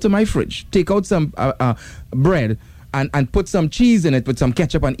afternoon. Go to my fridge, take out some bread, and put some cheese in it with some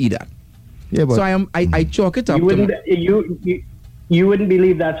ketchup and eat that. Yeah, but so I chalk it up. You wouldn't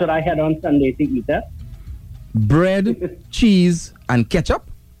believe that's what I had on Sunday to eat that. Bread, cheese, and ketchup.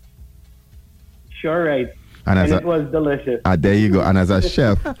 Sure, right. And it was delicious. There you go. And as a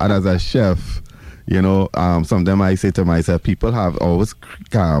chef, you know, sometimes I say to myself, people have always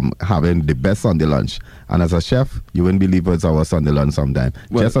having the best Sunday lunch. And as a chef, you wouldn't believe what's our Sunday lunch sometimes.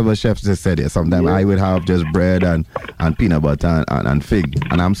 Well, just as a chef just said it, sometimes I would have just bread and peanut butter and fig.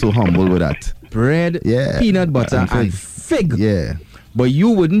 And I'm so humble with that. Bread, peanut butter, and fig. Yeah. But you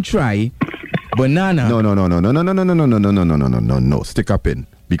wouldn't try banana. No. Stick up in.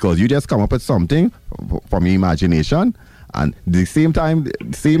 Because you just come up with something from your imagination, and the same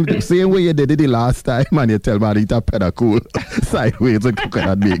way you did it the last time, and you tell me to eat a pedacule sideways and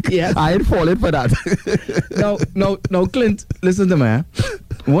coconut milk. Yes. I ain't falling for that. Now, Clint, listen to me.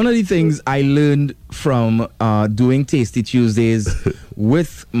 One of the things I learned from doing Tasty Tuesdays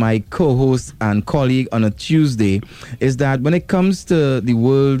with my co-host and colleague on a Tuesday is that when it comes to the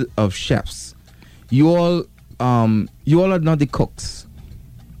world of chefs, you all are not the cooks.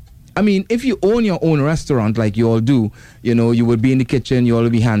 I mean, if you own your own restaurant like you all do, you know, you would be in the kitchen, you all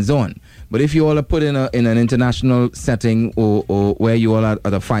would be hands-on. But if you all are put in an international setting or where you all are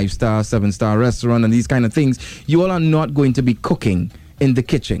at a 5-star, 7-star restaurant and these kind of things, you all are not going to be cooking in the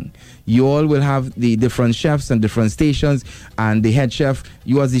kitchen. You all will have the different chefs and different stations, and the head chef,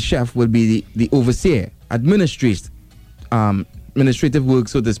 you as the chef, will be the overseer, administrative work,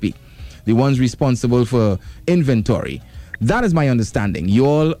 so to speak. The ones responsible for inventory. That is my understanding. You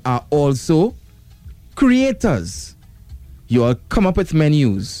all are also creators. You all come up with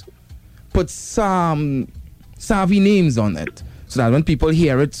menus, put some savvy names on it, so that when people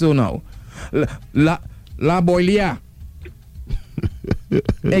hear it, so now, La Boilia,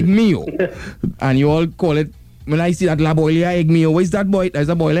 Egg Mio, and you all call it, when I see that La Boilia Egg Mio, what is that boy? There's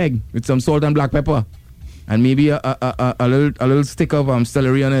a boiled egg with some salt and black pepper, and maybe a little stick of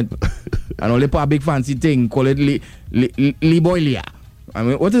celery on it. And only put a big fancy thing, call it Liboilia. I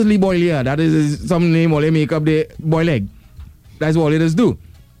mean, what is Liboilia? That is some name or they make up the boiled egg. That's what it is do.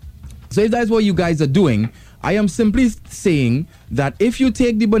 So if that's what you guys are doing, I am simply saying that if you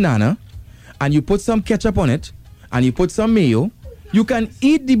take the banana and you put some ketchup on it and you put some mayo, you can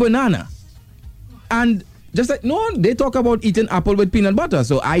eat the banana. And just like, no, they talk about eating apple with peanut butter.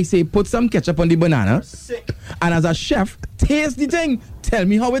 So I say put some ketchup on the banana. And as a chef, taste the thing. Tell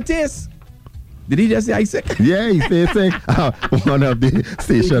me how it tastes. Did he just say I sick? Yeah, he said sick. One of the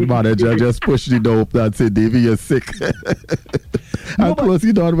station manager just pushed the door up and said, Davey, you're sick. And close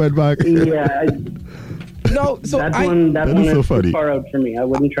the door went back. Yeah. No, so that one is so funny. Too far out for me. I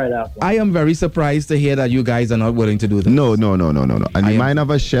wouldn't try that one. I am very surprised to hear that you guys are not willing to do this. No. And in mind of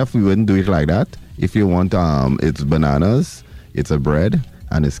a chef, we wouldn't do it like that. If you want, it's bananas, it's a bread,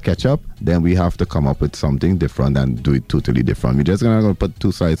 and it's ketchup, then we have to come up with something different and do it totally different. We're just gonna put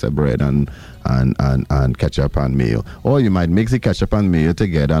 2 slices of bread and ketchup and mayo. Or you might mix the ketchup and mayo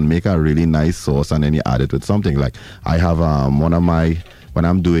together and make a really nice sauce, and then you add it with something. Like I have when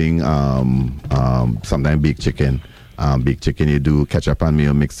I'm doing sometimes baked chicken. You do ketchup and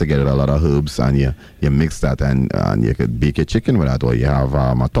mayo mix together a lot of herbs, and you mix that and you could bake your chicken with that. Or you have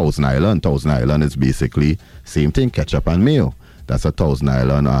a Thousand Island. Thousand Island is basically same thing, ketchup and mayo. That's a Thousand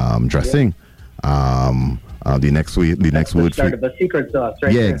Island dressing. The next word for a secret sauce,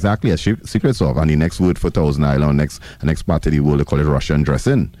 right? Yeah, exactly, a secret sauce. And the next word for Thousand Island, next part of the world, they call it Russian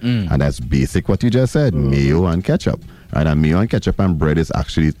dressing, and that's basic what you just said, mayo and ketchup. Right, and mayo and ketchup and bread is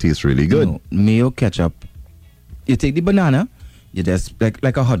actually tastes really good. No, mayo, ketchup. You take the banana, You just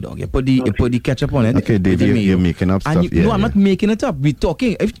like a hot dog. You put the ketchup on it. Okay, Dave, you're making up stuff. No, I'm not making it up. We're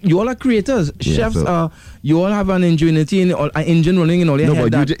talking. If you all are creators, chefs. You all have an ingenuity in an engine running in all your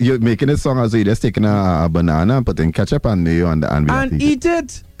head. No, but you're making a song as you're just taking a banana and putting ketchup and mayo and eat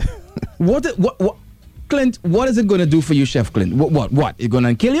it. What, Clint? What is it going to do for you, Chef Clint? What? It's going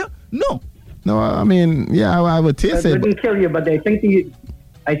to kill you? No, I mean, yeah, I would taste it. It wouldn't kill you, but I think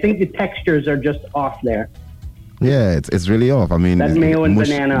the textures are just off there. Yeah, it's really off. I mean, that mayo and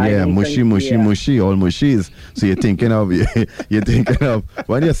banana. Yeah, mushy, all mushies. So you're thinking of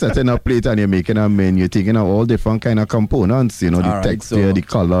when you're setting up plate and you're making a menu, you're thinking of all different kind of components. The texture, the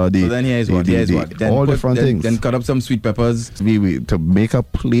color, then here's what. Then all different things. Then cut up some sweet peppers. We to make a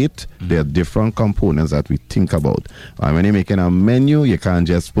plate, there are different components that we think about. And when you're making a menu, you can't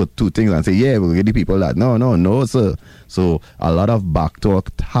just put two things and say, yeah, we'll give the people that. No, sir. So a lot of back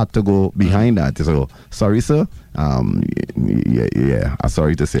talk had to go behind that. So sorry, sir. I'm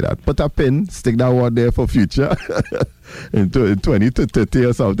sorry to say that. Put a pin, stick that one there for future in 20 to 30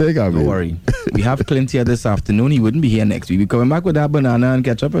 or something. Don't worry. We have Clint here this afternoon. He wouldn't be here next week. We're coming back with that banana and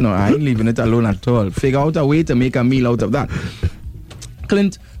ketchup. I ain't leaving it alone at all. Figure out a way to make a meal out of that.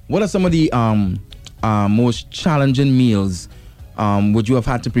 Clint, what are some of the most challenging meals would you have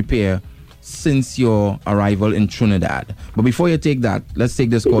had to prepare since your arrival in Trinidad? But before you take that, let's take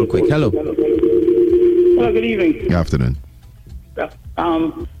this call quick. Hello. Hello, good evening. Good afternoon.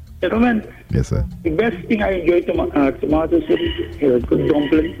 Gentlemen. Yes, sir. The best thing I enjoy tomatoes is a good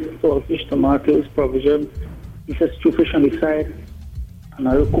dumpling, saltfish, tomatoes, provision, it's a stew fish on the side, and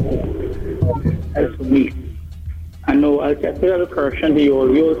a cocoa. That's for me. I know I'll put a correction to you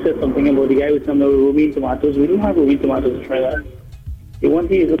all. You all said something about the guy with some romaine tomatoes. We don't have romaine tomatoes in Trinidad. The one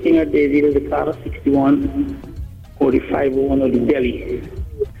thing is looking at is either the Carter 61 or the 501 or the Delhi.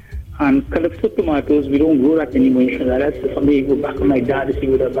 And Calypso tomatoes, we don't grow that anymore in Trinidad. That's something you go back on my dad to see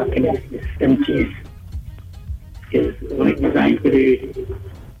with that back in the 70s. Yes, when it designed for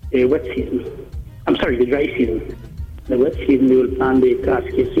the wet season. I'm sorry, the dry season. The wet season, they will plant the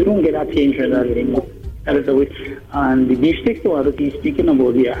caskets. You don't get that here in Trinidad anymore. That is the way. And the beef steak tomatoes he's speaking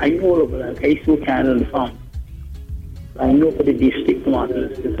about here, I know all about that. I used to Canada on the farm. I know for the beef steak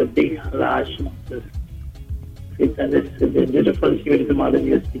tomatoes, it's a big, large tomatoes. It's the difference with the tomatoes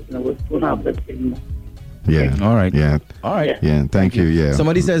you're speaking about. Don't have that anymore. Yeah. All right. Yeah. All right. Yeah. Thank you. Yeah.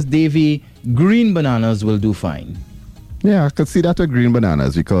 Somebody says, Davey, green bananas will do fine. Yeah, I could see that with green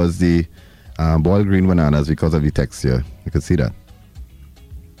bananas because the boiled green bananas because of the texture. I could see that.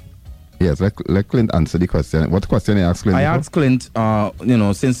 Yes, let Clint answer the question. What question you asked Clint? I asked Clint,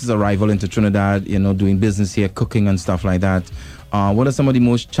 since his arrival into Trinidad, doing business here, cooking and stuff like that, what are some of the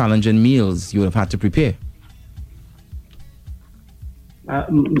most challenging meals you would have had to prepare?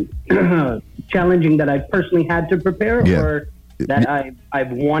 Challenging that I personally had to prepare, yeah. Or that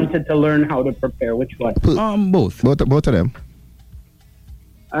I've wanted to learn how to prepare? Which one? Both. Both of them.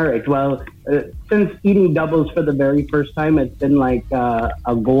 All right. Well, since eating doubles for the very first time, it's been like a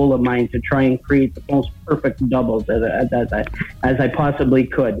goal of mine to try and create the most perfect doubles as I possibly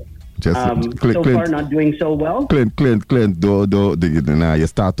could. Just so far, not doing so well. Clint, you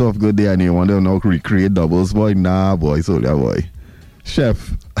start off good there and you want to now recreate doubles, boy. Nah, boy, boy.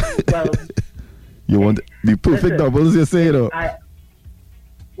 Chef, well, you want the perfect doubles, you say, though?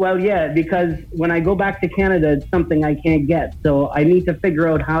 Well, yeah, because when I go back to Canada, it's something I can't get. So I need to figure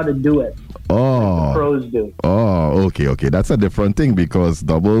out how to do it. Oh, like the pros do. Oh, okay. That's a different thing because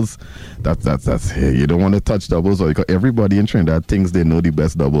doubles, that's you don't want to touch doubles because everybody in Trinidad thinks they know the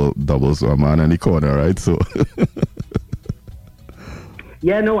best doubles so a man in the corner, right? So.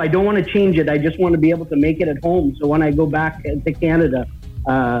 Yeah, no, I don't want to change it. I just want to be able to make it at home. So when I go back to Canada,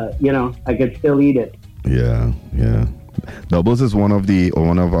 I could still eat it. Yeah. Doubles is one of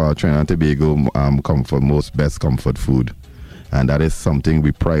our Trinidad and Tobago best comfort food, and that is something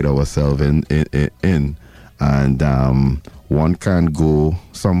we pride ourselves in. And one can't go,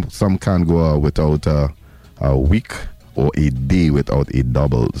 some can't go without a week or a day without a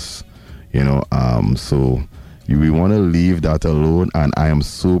doubles. So. We want to leave that alone, and I am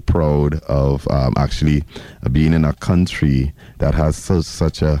so proud of actually being in a country that has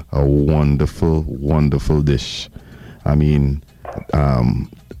such a wonderful, wonderful dish. I mean,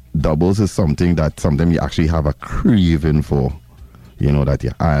 doubles is something that sometimes you actually have a craving for,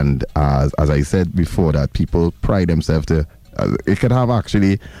 and as I said before, that people pride themselves to. It could have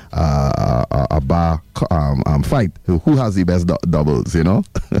actually a bar fight. Who has the best doubles?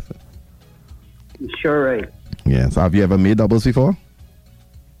 Sure, right. Yeah. So have you ever made doubles before?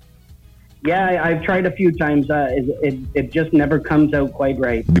 Yeah, I've tried a few times. It just never comes out quite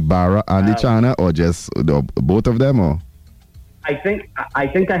right. The Barra and the Chana, or just both of them, or? I think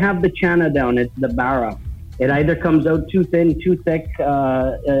I have the chana down. It's the bara. It either comes out too thin, too thick,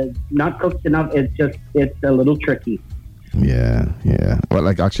 not cooked enough. It's a little tricky. Yeah. Well,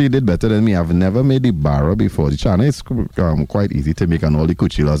 like actually, you did better than me. I've never made the bara before. The chana is quite easy to make, and all the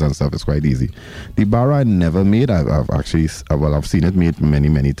kuchilas and stuff is quite easy. The bara I never made. I've seen it made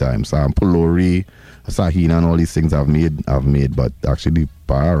many times. Pulori, sahina, and all these things I've made. But actually, the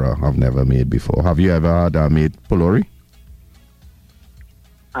bara I've never made before. Have you ever made pulori?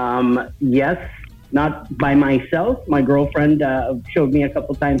 Yes. Not by myself. My girlfriend showed me a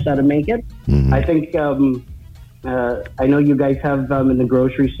couple times how to make it. Mm-hmm. I think I know you guys have in the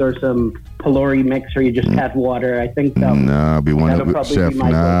grocery store some pulori mix, or you just add water. I think we want to, chef.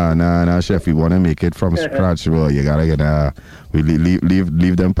 Nah, chef. We want to make it from scratch. Well, you gotta we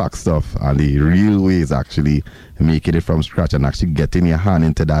leave them pack stuff. And the real way is actually making it from scratch and actually getting your hand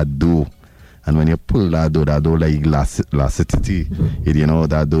into that dough. And when you pull that dough like laxity,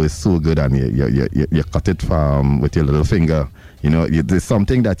 that dough is so good, and you cut it with your little finger. There's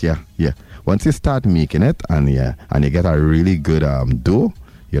something that once you start making it and you get a really good dough,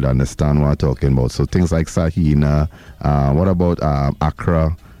 you'll understand what I'm talking about. So things like sahina, what about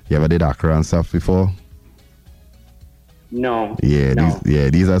akra? You ever did akra and stuff before? No. Yeah, no.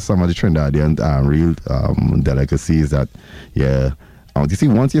 These are some of the Trinidadian real delicacies that you see,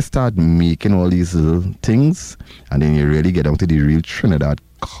 once you start making all these little things, and then you really get down to the real Trinidad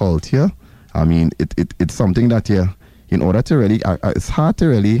culture, I mean, it's something that in order to really, it's hard to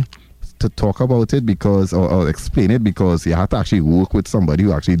really to talk about it because, or explain it, because you have to actually work with somebody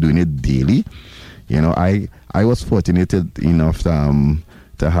who actually doing it daily. I was fortunate enough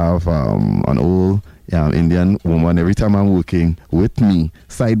to have an old Indian woman. Every time I'm working with me,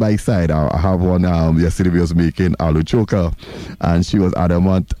 side by side, I have one yesterday we was making aloo choka, and she was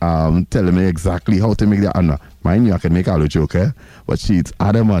adamant telling me exactly how to make that. And mind you, I can make aloo choka, but she's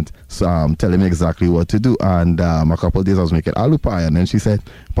adamant telling me exactly what to do. And a couple of days I was making aloo pie, and then she said,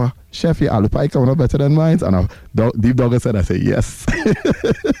 "But chef, your aloo pie coming out better than mine." And deep dog said, I said yes.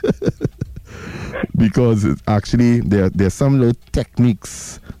 Because it's actually there's some little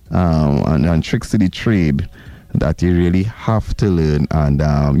techniques and tricks to the trade that you really have to learn. And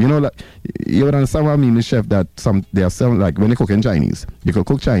like you would understand what I mean, chef, that there are some, like when you cook in Chinese, you can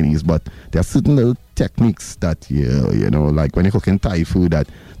cook Chinese, but there are certain little techniques that like when you cook in Thai food, that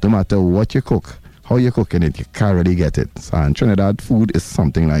no matter what you cook, how you're cooking it, you can't really get it. And Trinidad food is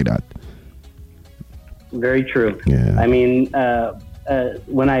something like that. Very true. Yeah. I mean,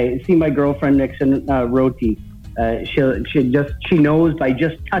 when I see my girlfriend mixing roti, she knows by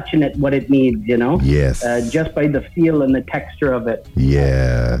just touching it what it needs, Yes. Just by the feel and the texture of it.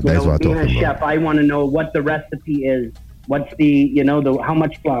 Yeah, that's what I'm talking about. Being a chef, I want to know what the recipe is. What's the how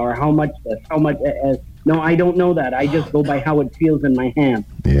much flour, how much this, how much. No, I don't know that. I just go by how it feels in my hand.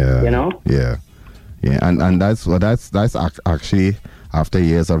 Yeah. Yeah, and that's actually. After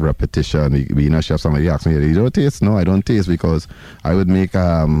years of repetition, being a chef, somebody asked me, "You don't taste?" No, I don't taste, because I would make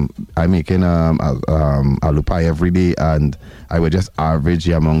I'm making aloo pie every day, and I would just average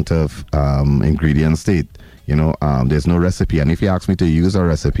the amount of ingredients state. There's no recipe, and if you ask me to use a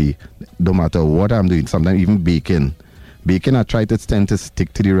recipe, no matter what I'm doing, sometimes even baking, I try to tend to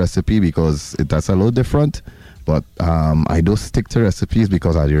stick to the recipe because that's a little different. But I don't stick to recipes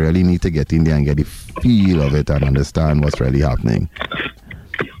because I really need to get in there and get the feel of it and understand what's really happening.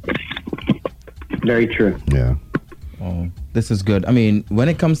 Very true. Yeah. Oh, this is good. I mean, when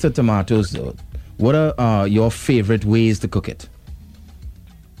it comes to tomatoes, what are your favorite ways to cook it?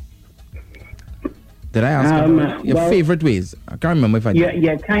 Did I ask your favorite ways? I can't remember if I did.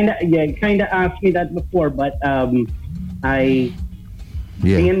 Yeah, kind of asked me that before, but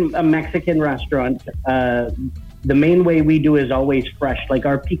being a Mexican restaurant, the main way we do is always fresh. Like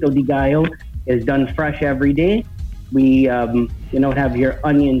our pico de gallo is done fresh every day. We, have your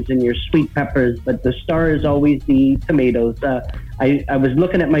onions and your sweet peppers, but the star is always the tomatoes. I was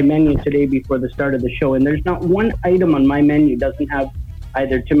looking at my menu today before the start of the show, and there's not one item on my menu doesn't have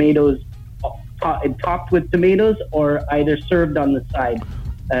either tomatoes, topped with tomatoes, or either served on the side.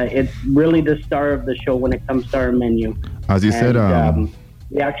 It's really the star of the show when it comes to our menu. As you said,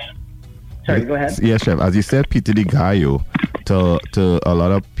 sorry, go ahead. Yeah, chef. As you said, pico de gallo, to a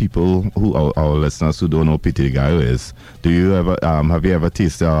lot of people who are our listeners who don't know pico de gallo is, do you ever have you ever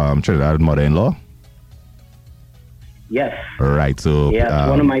tasted Trinidad mother-in-law? Yes. Right. So yeah,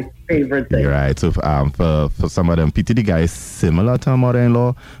 one of my favorite things. Right. So for some of them, PTD guy is similar to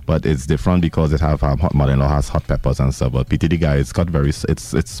mother-in-law, but it's different because it have mother-in-law has hot peppers and stuff. But PTD guy is cut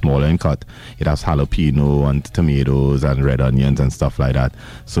it's smaller in cut. It has jalapeno and tomatoes and red onions and stuff like that.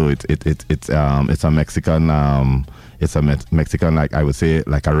 So it's a Mexican Mexican, like I would say,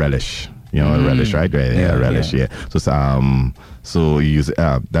 like a relish. You know, a relish, right? Yeah, relish. Yeah. So you use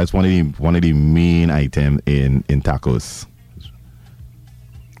that's one of the main items in tacos.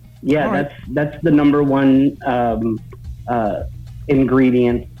 Yeah, that's the number one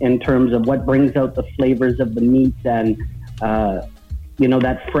ingredient in terms of what brings out the flavors of the meat and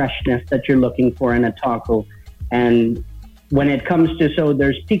that freshness that you're looking for in a taco. And when it comes to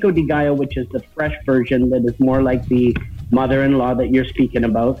there's pico de gallo, which is the fresh version that is more like the mother-in-law that you're speaking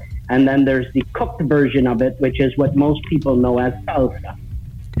about. And then there's the cooked version of it, which is what most people know as salsa.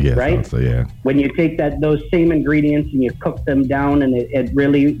 Yeah, right? Salsa, yeah. When you take those same ingredients and you cook them down, and it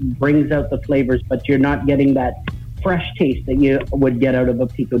really brings out the flavors, but you're not getting that fresh taste that you would get out of a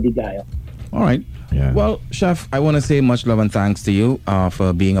pico de gallo. All right. Yeah. Well, Chef, I want to say much love and thanks to you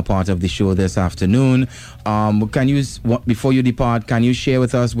for being a part of the show this afternoon. Can you, before you depart, can you share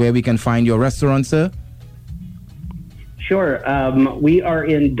with us where we can find your restaurant, sir? Sure. We are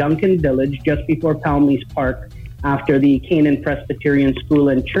in Duncan Village, just before Palmy's Park, after the Canaan Presbyterian School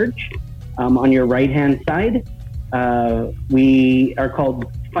and Church, on your right-hand side. We are called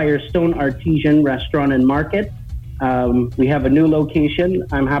Firestone Artesian Restaurant and Market. We have a new location.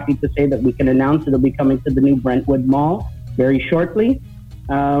 I'm happy to say that we can announce it'll be coming to the new Brentwood Mall very shortly.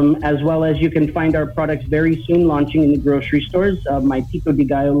 As well as you can find our products very soon launching in the grocery stores. My Pico de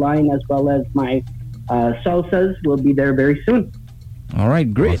Gallo line, as well as my salsas, will be there very soon. All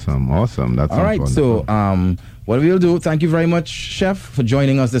right, great. Awesome. That's all right. Wonderful. So, what we'll do, thank you very much, Chef, for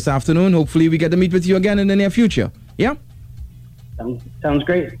joining us this afternoon. Hopefully, we get to meet with you again in the near future. Yeah? Sounds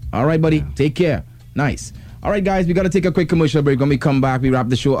great. All right, buddy. Take care. Nice. All right, guys, we got to take a quick commercial break. When we come back, we wrap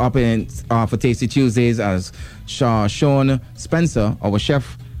the show up for Tasty Tuesdays as Sean Spencer, our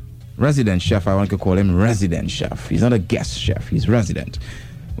chef, resident chef. I want to call him resident chef. He's not a guest chef. He's resident.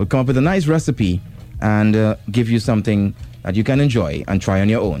 We'll come up with a nice recipe and give you something that you can enjoy and try on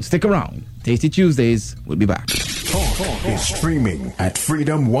your own. Stick around. Tasty Tuesdays. We'll be back. Talk is streaming at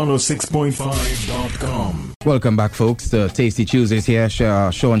freedom106.5.com. Welcome back, folks, to Tasty Tuesdays here.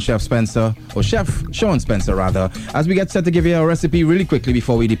 Sean Chef Spencer, or Chef Sean Spencer, rather. As we get set to give you a recipe really quickly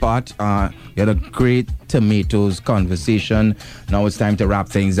before we depart, we had a great tomatoes conversation. Now it's time to wrap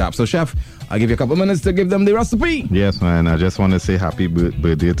things up. So, Chef, I'll give you a couple minutes to give them the recipe. Yes, man. I just want to say happy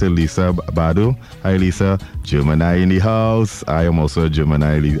birthday to Lisa Badu. Hi, Lisa. Gemini in the house. I am also a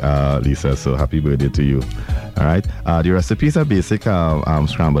Gemini, Lisa, so happy birthday to you. All right. The recipe is a basic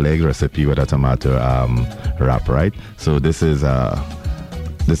scrambled egg recipe with a tomato wrap, right? So this is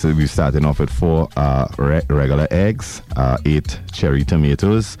we're starting off with 4 regular eggs, 8 cherry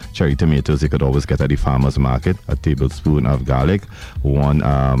tomatoes. Cherry tomatoes you could always get at the farmer's market. A tablespoon of garlic, 1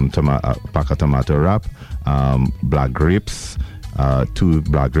 pack of tomato wrap, black grapes, 2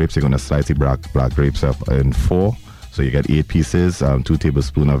 black grapes. You're going to slice the black grapes up in 4. So you get 8 pieces, 2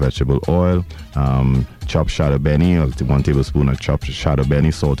 tablespoons of vegetable oil, chopped shado beni, 1 tablespoon of chopped shado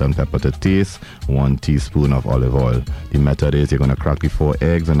beni, salt and pepper to taste, 1 teaspoon of olive oil. The method is you're going to crack the 4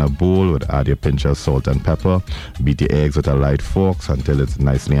 eggs in a bowl, add your pinch of salt and pepper, beat the eggs with a light fork until it's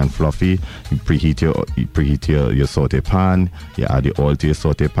nicely and fluffy. You preheat your saute pan, you add the oil to your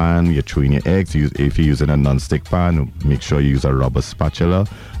saute pan, you throw in your eggs. If you're using a non-stick pan, make sure you use a rubber spatula.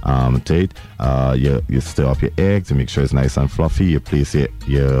 You stir up your eggs and make sure it's nice and fluffy. You place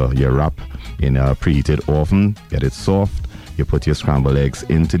your wrap in a preheated oven, get it soft. You put your scrambled eggs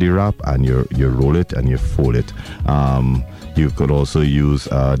into the wrap and you roll it and you fold it. You could also use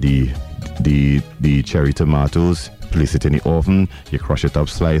the cherry tomatoes. Place it in the oven, you crush it up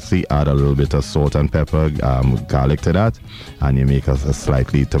slightly, add a little bit of salt and pepper, garlic to that, and you make a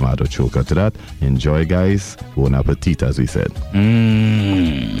slightly tomato choker to that. Enjoy, guys. Bon appetit, as we said.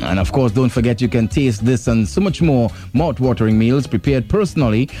 And of course, don't forget you can taste this and so much more mouth-watering meals prepared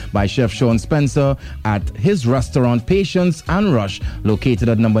personally by Chef Sean Spencer at his restaurant Patience and Rush, located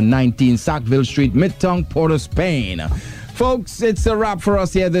at number 19 Sackville Street, Midtown, Port of Spain. Folks, it's a wrap for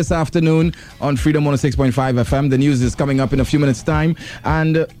us here this afternoon on Freedom 106.5 FM. The news is coming up in a few minutes' time.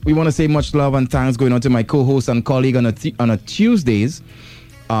 And we want to say much love and thanks going on to my co-host and colleague on a Tuesdays,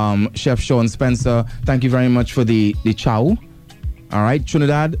 Chef Sean Spencer. Thank you very much for the chow. All right,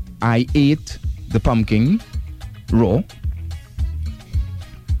 Trinidad, I ate the pumpkin raw.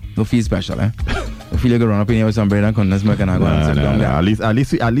 No feel special, eh? I feel like I run up in here with some bread and condensed milk and I go and sit down there. At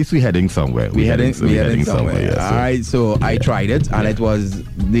least we're heading somewhere. We're heading somewhere. Yeah, all right, so I tried it and it was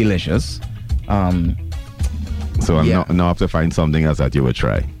delicious. So now I have to find something else that you would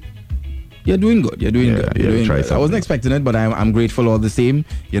try. You're doing good. You're doing good. I wasn't expecting it, but I'm grateful all the same,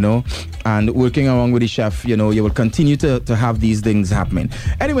 and working along with the chef, you will continue to have these things happening.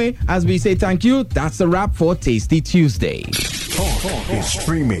 Anyway, as we say thank you, that's a wrap for Tasty Tuesday. Talk is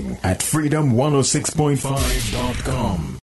streaming at freedom106.5.com.